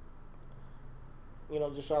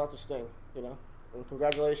just shout out to Sting, and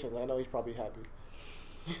congratulations. I know he's probably happy.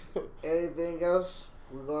 Anything else?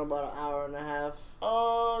 We're going about an hour and a half.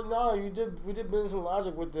 No, we did business and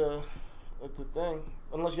logic with the thing.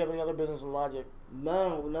 Unless you have any other business and logic.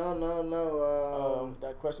 No.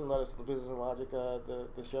 That question led us to business and logic.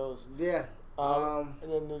 The shows. Yeah. And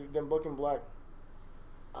then Book and Black.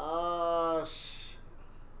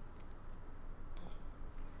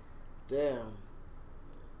 Damn.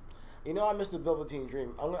 I missed the Velveteen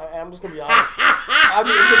Dream. I'm just gonna be honest. I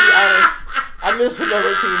missed the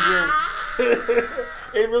Velveteen Dream.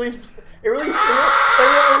 It really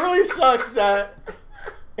sucks that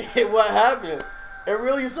what happened. It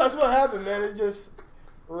really sucks what happened, man. It just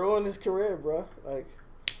ruined his career, bro. Like.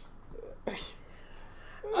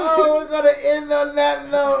 We're gonna end on that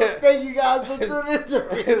note. Thank you guys for tuning in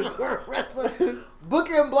to Wrestling.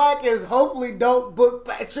 Booking Black is hopefully don't book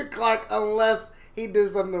Patrick Clark unless he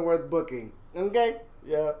did something worth booking. Okay?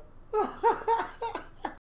 Yeah.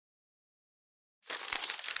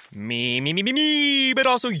 Me, but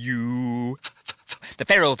also you. The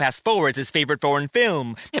Pharaoh fast forwards his favorite foreign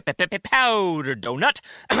film, Powder Donut.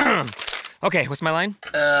 Okay, what's my line?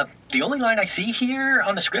 The only line I see here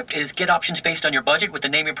on the script is get options based on your budget with the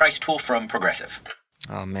Name Your Price tool from Progressive.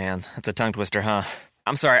 Oh man, that's a tongue twister, huh?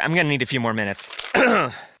 I'm sorry, I'm gonna need a few more minutes.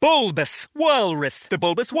 Bulbous Walrus, the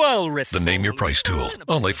Bulbous Walrus. The Name Your Price tool,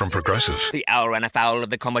 only from Progressive. The owl ran afoul of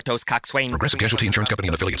the comatose coxswain. Progressive Casualty Insurance Company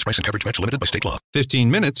and affiliates. Price and coverage match limited by state law. 15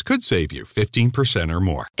 minutes could save you 15% or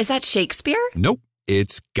more. Is that Shakespeare? Nope,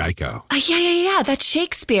 it's Geico. Yeah, that's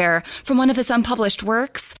Shakespeare from one of his unpublished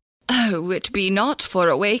works. Oh, it be not for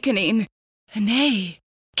awakening. Nay,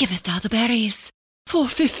 giveth thou the berries. For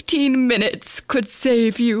 15 minutes could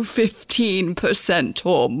save you 15%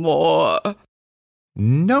 or more.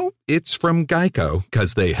 Nope, it's from Geico,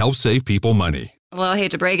 because they help save people money. Well, I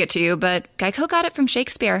hate to break it to you, but Geico got it from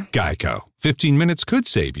Shakespeare. Geico. 15 minutes could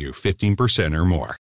save you 15% or more.